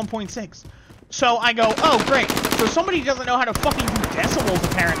was at a 1.6. So I go, oh great. So somebody doesn't know how to fucking do decimals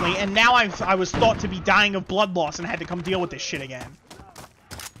apparently, and now I was thought to be dying of blood loss and had to come deal with this shit again.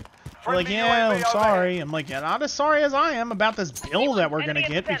 They're like, yeah, I'm sorry. I'm like, yeah, not as sorry as I am about this bill that we're gonna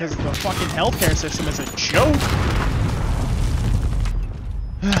get because the fucking healthcare system is a joke.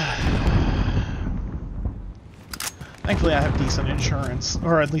 Thankfully, I have decent insurance,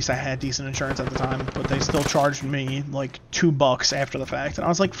 or at least I had decent insurance at the time, but they still charged me like $2 after the fact, and I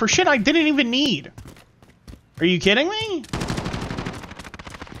was like, for shit I didn't even need. Are you kidding me?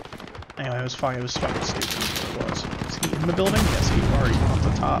 Anyway, it was fucking stupid. It was. Is he in the building? Yes, he already went off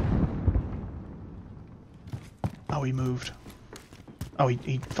the top. Oh, he moved. Oh,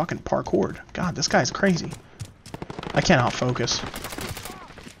 he fucking parkoured. God, this guy's crazy. I cannot focus.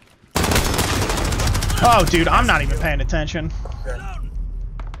 Oh, dude, I'm not even paying attention.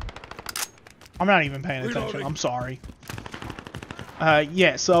 I'm not even paying attention. I'm sorry.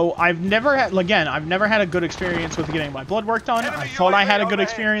 Yeah, so I've never had a good experience with getting my blood work done. I thought I had a good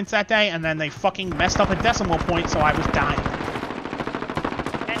experience that day, and then they fucking messed up a decimal point, so I was dying.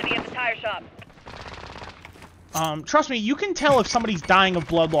 Enemy at the tire shop. Trust me, you can tell if somebody's dying of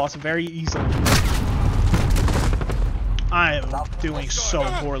blood loss very easily. I am doing so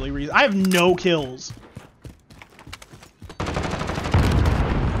poorly. I have no kills.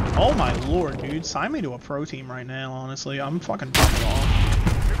 Oh my lord, dude. Sign me to a pro team right now, honestly. I'm fucking fucked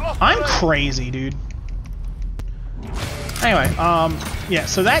off. I'm crazy, dude. Anyway, yeah,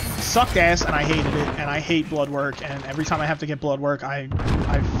 so that sucked ass, and I hated it, and I hate blood work, and every time I have to get blood work, I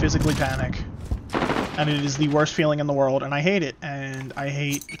physically panic. And it is the worst feeling in the world, and I hate it, and I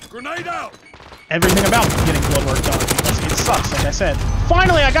hate everything about getting blood work done, because it sucks, like I said.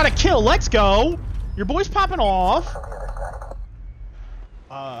 Finally, I got a kill! Let's go! Your boy's popping off!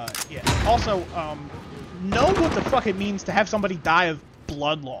 Yeah. Also, know what the fuck it means to have somebody die of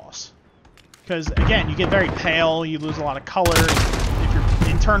blood loss. Because, again, you get very pale, you lose a lot of color, if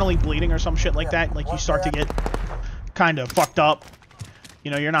you're internally bleeding or some shit like that, like, you start to get kind of fucked up.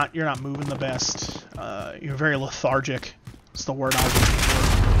 You know, you're not moving the best. You're very lethargic. That's the word I was looking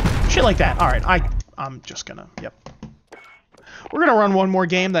for. Shit like that. Alright, I'm just gonna, yep. We're gonna run one more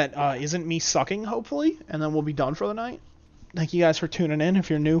game that isn't me sucking, hopefully, and then we'll be done for the night. Thank you guys for tuning in. If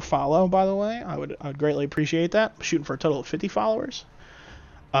you're new, follow, by the way. I would greatly appreciate that. I'm shooting for a total of 50 followers.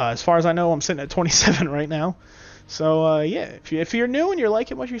 As far as I know, I'm sitting at 27 right now. So, yeah, if you're new and you're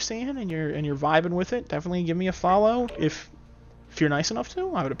liking what you're seeing and you're vibing with it, definitely give me a follow. If you're nice enough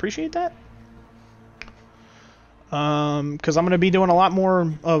to, I would appreciate that. Because I'm going to be doing a lot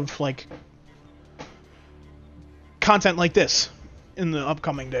more of, like, content like this in the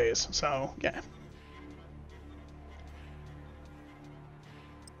upcoming days. So, yeah.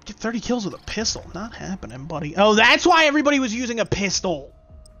 Get 30 kills with a pistol. Not happening, buddy. Oh, that's why everybody was using a pistol.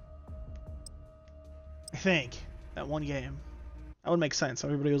 I think. That one game. That would make sense.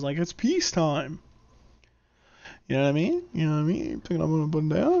 Everybody was like, it's peacetime. You know what I mean? You know what I mean? Picking up and putting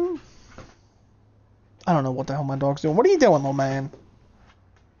down. I don't know what the hell my dog's doing. What are you doing, little man?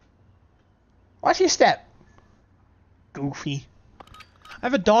 Watch your step. Goofy. I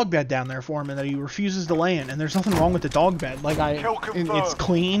have a dog bed down there for him that he refuses to lay in, and there's nothing wrong with the dog bed. Like, it's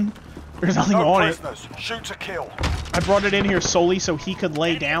clean. There's nothing on it. Shoot to kill. I brought it in here solely so he could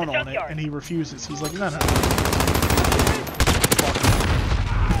lay down on it, and he refuses. He's like, no.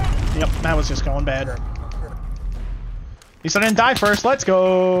 Yep, that was just going bad. At least I didn't die first. Let's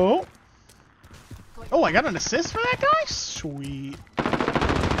go. Oh, I got an assist for that guy? Sweet.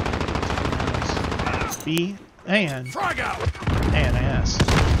 B and ass.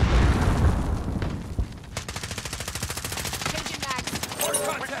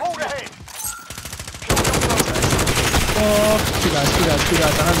 Oh, two guys.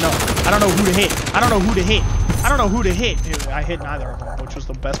 I don't know who to hit. I don't know who to hit. I hit neither of them, which was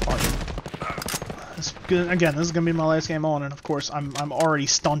the best part. Again, this is gonna be my last game on, and of course, I'm already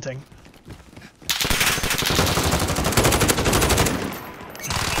stunting.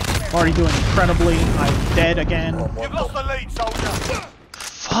 Already doing incredibly. I'm dead again. You've lost the lead, soldier.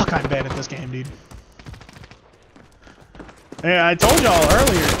 Fuck, I'm bad at this game, dude. Yeah, I told y'all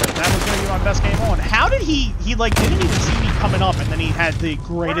earlier that was gonna be my best game on. How did he like didn't even see me coming up, and then he had the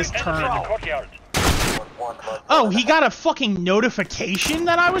greatest turn. Oh, he got a fucking notification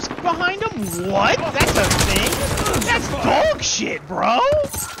that I was behind him? What? That's a thing? That's dog shit, bro!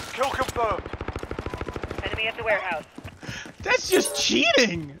 Kill confirmed. Enemy at the warehouse. That's just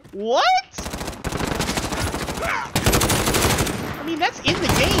cheating! What? I mean, that's in the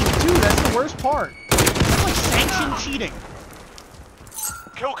game, too. That's the worst part. That's like sanctioned cheating.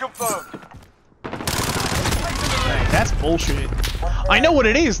 Kill confirmed. That's bullshit. I know what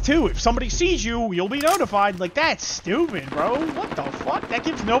it is too. If somebody sees you, you'll be notified. Like, that's stupid, bro. What the fuck? That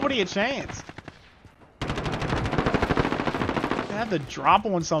gives nobody a chance. You have to drop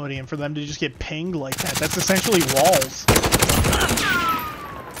on somebody and for them to just get pinged like that. That's essentially walls.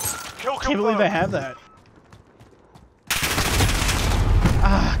 Can't believe they have that.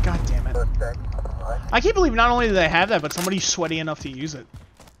 Ah, god damn it. I can't believe not only do they have that, but somebody's sweaty enough to use it.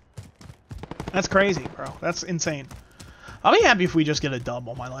 That's crazy, bro. That's insane. I'll be happy if we just get a dub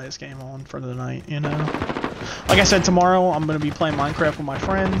on my latest game on for the night, you know? Like I said, tomorrow I'm going to be playing Minecraft with my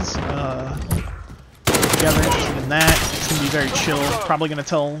friends. If you guys are interested in that, it's going to be very chill. Probably going to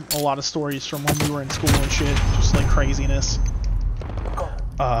tell a lot of stories from when we were in school and shit. Just like craziness.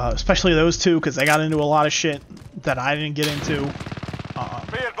 Especially those two, because they got into a lot of shit that I didn't get into.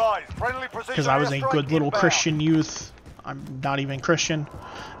 Because I was a good little Christian youth. I'm not even Christian.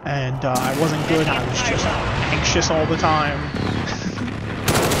 And I wasn't good. I was just anxious all the time.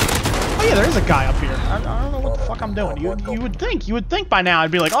 Oh yeah, there is a guy up here. I don't know what the fuck I'm doing. You would think by now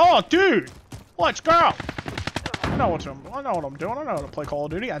I'd be like, oh dude, let's go. I know what I'm doing. I know how to play Call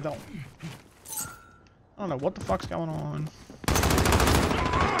of Duty. I don't know what the fuck's going on.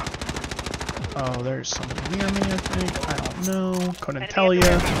 Oh, there's somebody near me, I think. I don't know. Couldn't tell you.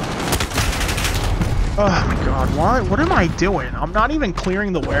 Oh my god, what am I doing? I'm not even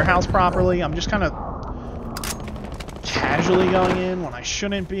clearing the warehouse properly. I'm just kind of casually going in when I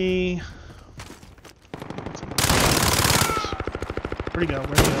shouldn't be. Where'd he go?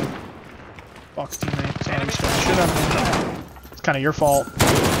 Where'd he go? Fox teammate. Sorry, should have. It's kind of your fault.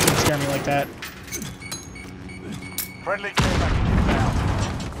 Shouldn't scare me like that. Friendly care package inbound.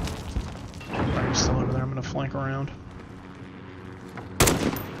 Alright, he's still over there. I'm gonna flank around.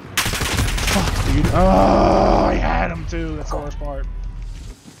 Fuck, dude. Oh, I had him too. That's the worst part.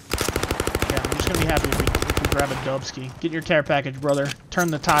 Yeah, I'm just gonna be happy if we grab a dubski. Get your care package, brother.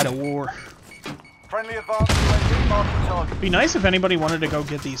 Turn the tide of war. Friendly advanced UAV marking target. Be nice if anybody wanted to go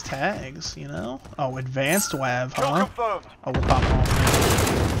get these tags, you know? Oh, advanced WAV, huh? Confirmed. Oh, we'll pop them off.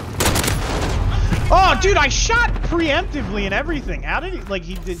 Oh, dude, I shot preemptively and everything. How did he, like,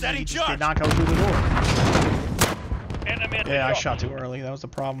 he just did not go through the door. Yeah, I shot too early. That was the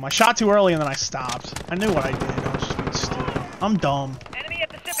problem. I shot too early and then I stopped. I knew what I did. I was just being stupid. I'm dumb. Enemy at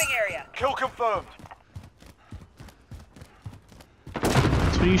the shipping area. Kill confirmed.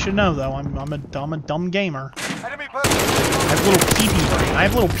 That's what you should know, though. I'm a dumb gamer. Enemy person. I have little pee-pee brain. I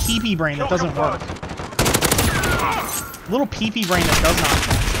have little pee-pee brain that doesn't work. Little pee-pee brain that does not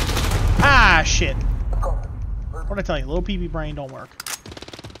work. Ah, shit. What'd I tell you? Little pee-pee brain don't work.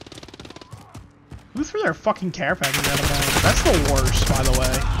 Who threw their fucking care package out of that? That's the worst, by the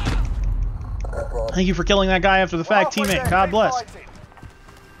way. Thank you for killing that guy after the fact, teammate. God bless.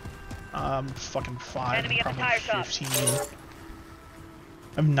 Fucking 5, probably 15.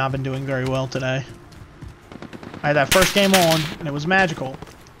 I've not been doing very well today. I had that first game on, and it was magical.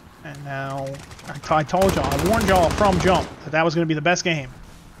 And now, I told y'all, I warned y'all from jump that that was going to be the best game.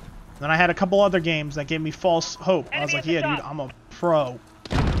 Then I had a couple other games that gave me false hope. I was like, yeah, dude, I'm a pro.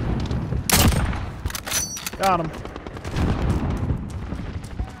 Got him.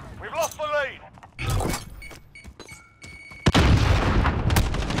 We've lost the lead.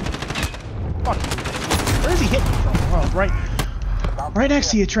 Fuck you. Where is he hitting me from? Oh, right next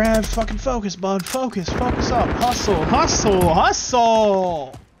to you, Trav. Fucking focus, bud. Focus up. Hustle.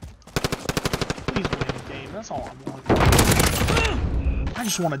 Please win the game. That's all I want. I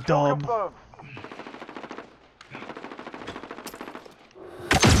just want a dub.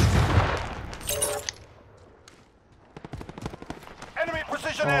 Enemy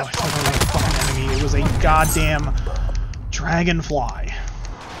precision Oh, I airstrike. thought it was a fucking enemy. It was a goddamn dragonfly.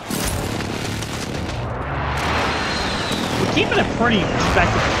 We're keeping it pretty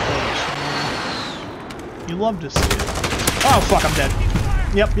respectable close. You love to see it. Oh, fuck, I'm dead.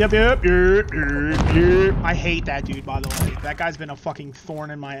 Yep. I hate that dude, by the way. That guy's been a fucking thorn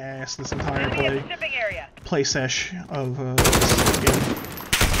in my ass this entire play sesh of this game.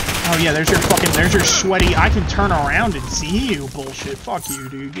 Oh yeah, there's your sweaty, I can turn around and see you bullshit. Fuck you,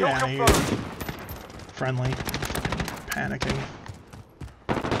 dude. Get out of here. Friendly. Panicking.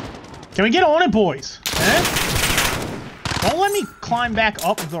 Can we get on it, boys? Eh? Don't let me climb back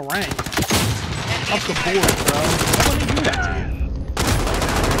up the rank. Up the board, bro. Don't let me do that to you.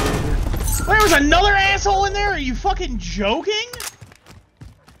 There was another asshole in there? Are you fucking joking?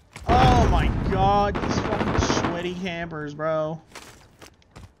 Oh my god, these fucking sweaty campers, bro.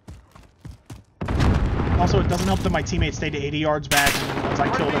 Also, it doesn't help that my teammate stayed 80 yards back, and once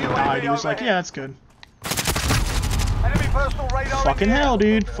I killed him and died, he was like, yeah, that's good. Fucking hell,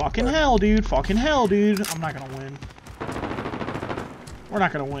 dude. I'm not gonna win. We're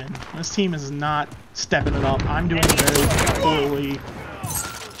not gonna win. This team is not stepping it up. I'm doing very poorly.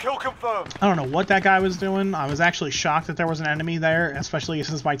 Kill confirmed. I don't know what that guy was doing. I was actually shocked that there was an enemy there, especially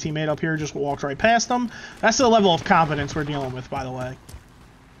since my teammate up here just walked right past them. That's the level of confidence we're dealing with, by the way.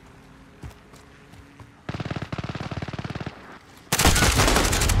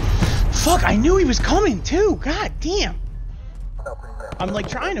 Fuck, I knew he was coming too. God damn. I'm like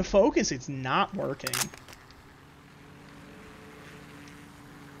trying to focus. It's not working.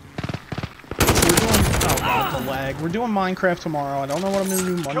 Oh god, the lag. We're doing Minecraft tomorrow. I don't know what I'm gonna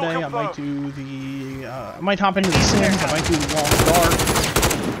do Monday. I might do the I might hop into the Sims. I might do the Long Dark.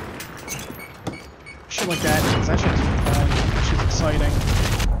 Shit like that. That shit's fun. That shit's exciting.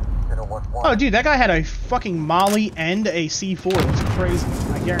 Oh dude, that guy had a fucking Molly and a C4. That's crazy.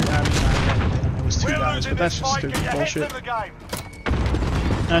 I guarantee it was 2 guys, but that's just stupid bullshit.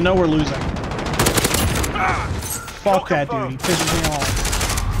 I know we're losing. Fuck that dude, he pisses me off.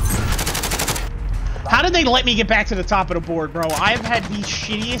 How did they let me get back to the top of the board, bro? I've had the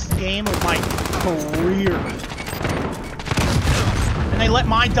shittiest game of my career. And they let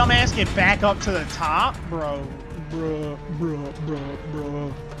my dumbass get back up to the top? Bro. Bro.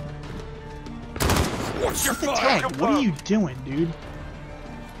 What's your Tag, what are you doing, dude?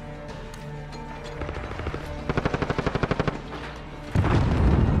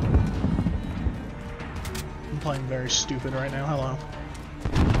 I'm playing very stupid right now. Hello.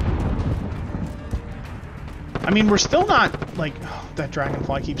 I mean, we're still not, like, oh, that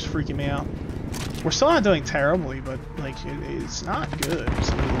dragonfly keeps freaking me out. We're still not doing terribly, but, like, it's not good.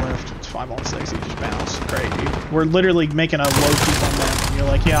 Somebody left. It's 5 on 6. He just bounced. Great, dude. We're literally making a low keep on them. And you're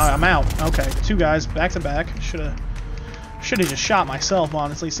like, yeah, I'm out. Okay, 2 guys, back to back. Should've just shot myself,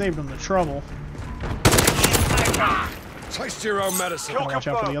 honestly. Saved them the trouble. Taste your own medicine. Gotta watch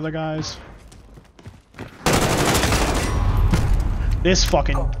out for the other guys. This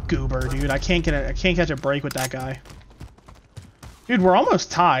fucking goober, dude. I can't catch a break with that guy. Dude, we're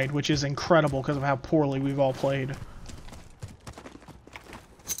almost tied, which is incredible because of how poorly we've all played.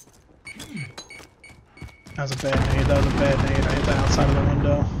 That was a bad nade. That was a bad nade. I hit the outside of the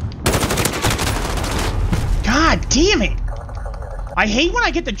window. God damn it! I hate when I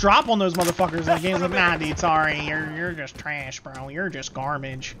get the drop on those motherfuckers in the game's like, nah, dude, sorry. You're just trash, bro. You're just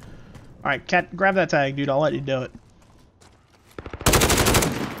garbage. Alright, Cat, grab that tag, dude. I'll let you do it.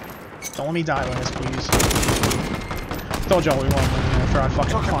 Don't let me die last, please. Told y'all we won after I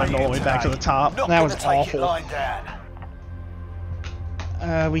fucking climbed all the way back to the top. That was awful.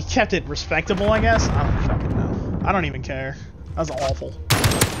 We kept it respectable, I guess? I don't fucking know. I don't even care. That was awful.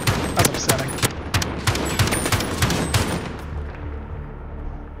 That was upsetting.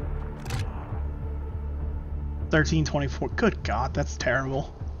 $13.24. Good God, that's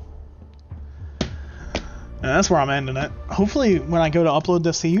terrible. And that's where I'm ending it. Hopefully, when I go to upload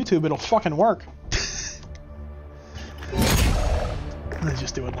this to YouTube, it'll fucking work. Let's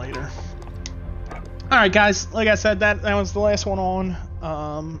just do it later. Alright, guys. Like I said, that was the last one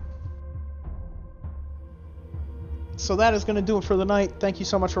on. So that is going to do it for the night. Thank you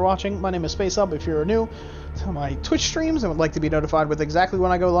so much for watching. My name is spacesub. If you're new to my Twitch streams and would like to be notified with exactly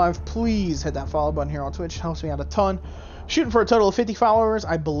when I go live, please hit that follow button here on Twitch. It helps me out a ton. Shooting for a total of 50 followers.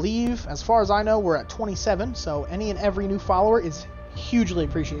 I believe, as far as I know, we're at 27. So any and every new follower is hugely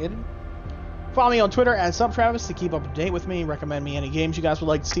appreciated. Follow me on Twitter at SubTravis to keep up to date with me. Recommend me any games you guys would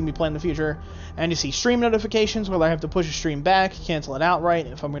like to see me play in the future. And to see stream notifications, whether I have to push a stream back, cancel it outright,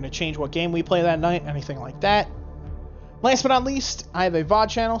 if I'm going to change what game we play that night, anything like that. Last but not least, I have a VOD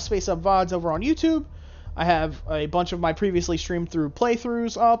channel, SpaceUp VODs, over on YouTube. I have a bunch of my previously streamed through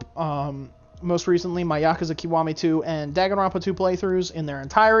playthroughs up. Most recently, my Yakuza Kiwami 2 and Danganronpa 2 playthroughs in their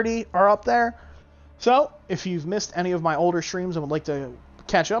entirety are up there. So, if you've missed any of my older streams and would like to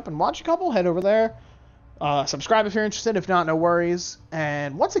catch up and watch a couple, head over there. Subscribe if you're interested. If not, no worries.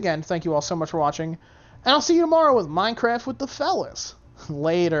 And once again, thank you all so much for watching. And I'll see you tomorrow with Minecraft with the fellas.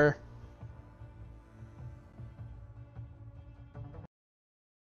 Later.